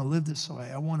life. I want to live this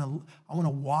way. I want to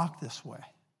walk this way.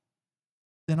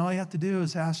 Then all you have to do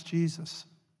is ask Jesus.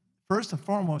 First and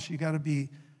foremost, you got to be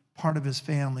part of his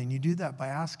family. And you do that by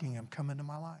asking him, come into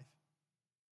my life.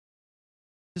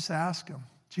 Just ask him.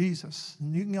 Jesus,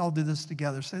 and you can all do this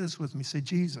together. Say this with me. Say,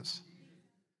 Jesus,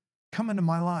 come into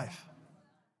my life.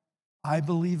 I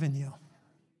believe in you.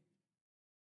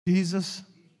 Jesus,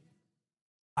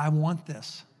 I want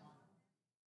this.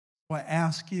 So I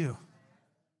ask you,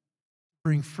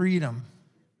 bring freedom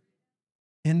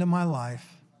into my life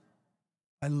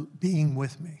by being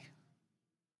with me.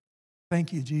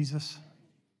 Thank you, Jesus,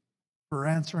 for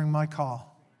answering my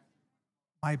call,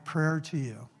 my prayer to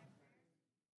you.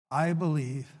 I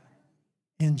believe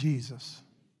in Jesus,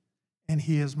 and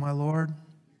he is my Lord.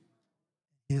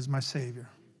 He is my Savior.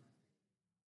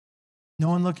 No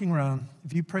one looking around.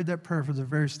 If you prayed that prayer for the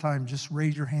very first time, just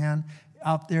raise your hand.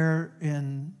 Out there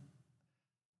in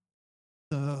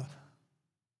the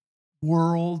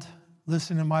world,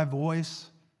 listen to my voice.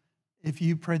 If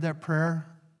you prayed that prayer,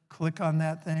 click on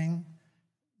that thing.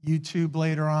 YouTube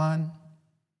later on.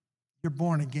 You're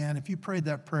born again. If you prayed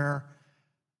that prayer,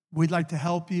 we'd like to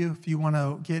help you. If you want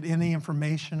to get any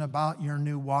information about your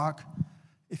new walk,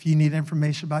 if you need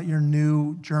information about your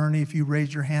new journey, if you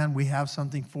raise your hand, we have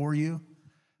something for you.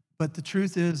 But the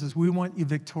truth is we want you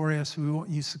victorious. We want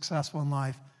you successful in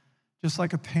life. Just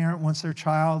like a parent wants their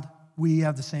child, we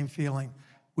have the same feeling.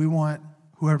 We want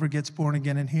whoever gets born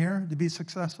again in here to be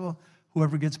successful,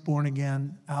 whoever gets born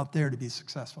again out there to be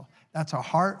successful. That's our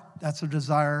heart. That's our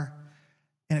desire.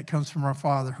 And it comes from our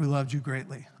Father who loved you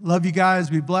greatly. Love you guys.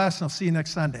 Be blessed. And I'll see you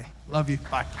next Sunday. Love you.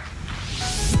 Bye.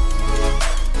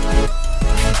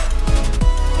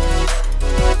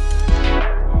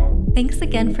 Thanks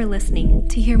again for listening.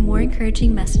 To hear more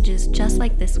encouraging messages just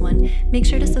like this one, make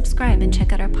sure to subscribe and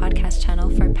check out our podcast channel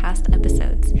for past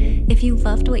episodes. If you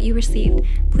loved what you received,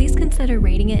 please consider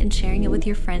rating it and sharing it with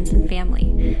your friends and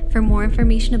family. For more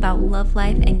information about Love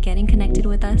Life and getting connected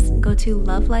with us, go to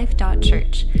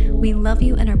lovelife.church. We love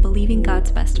you and are believing God's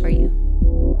best for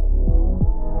you.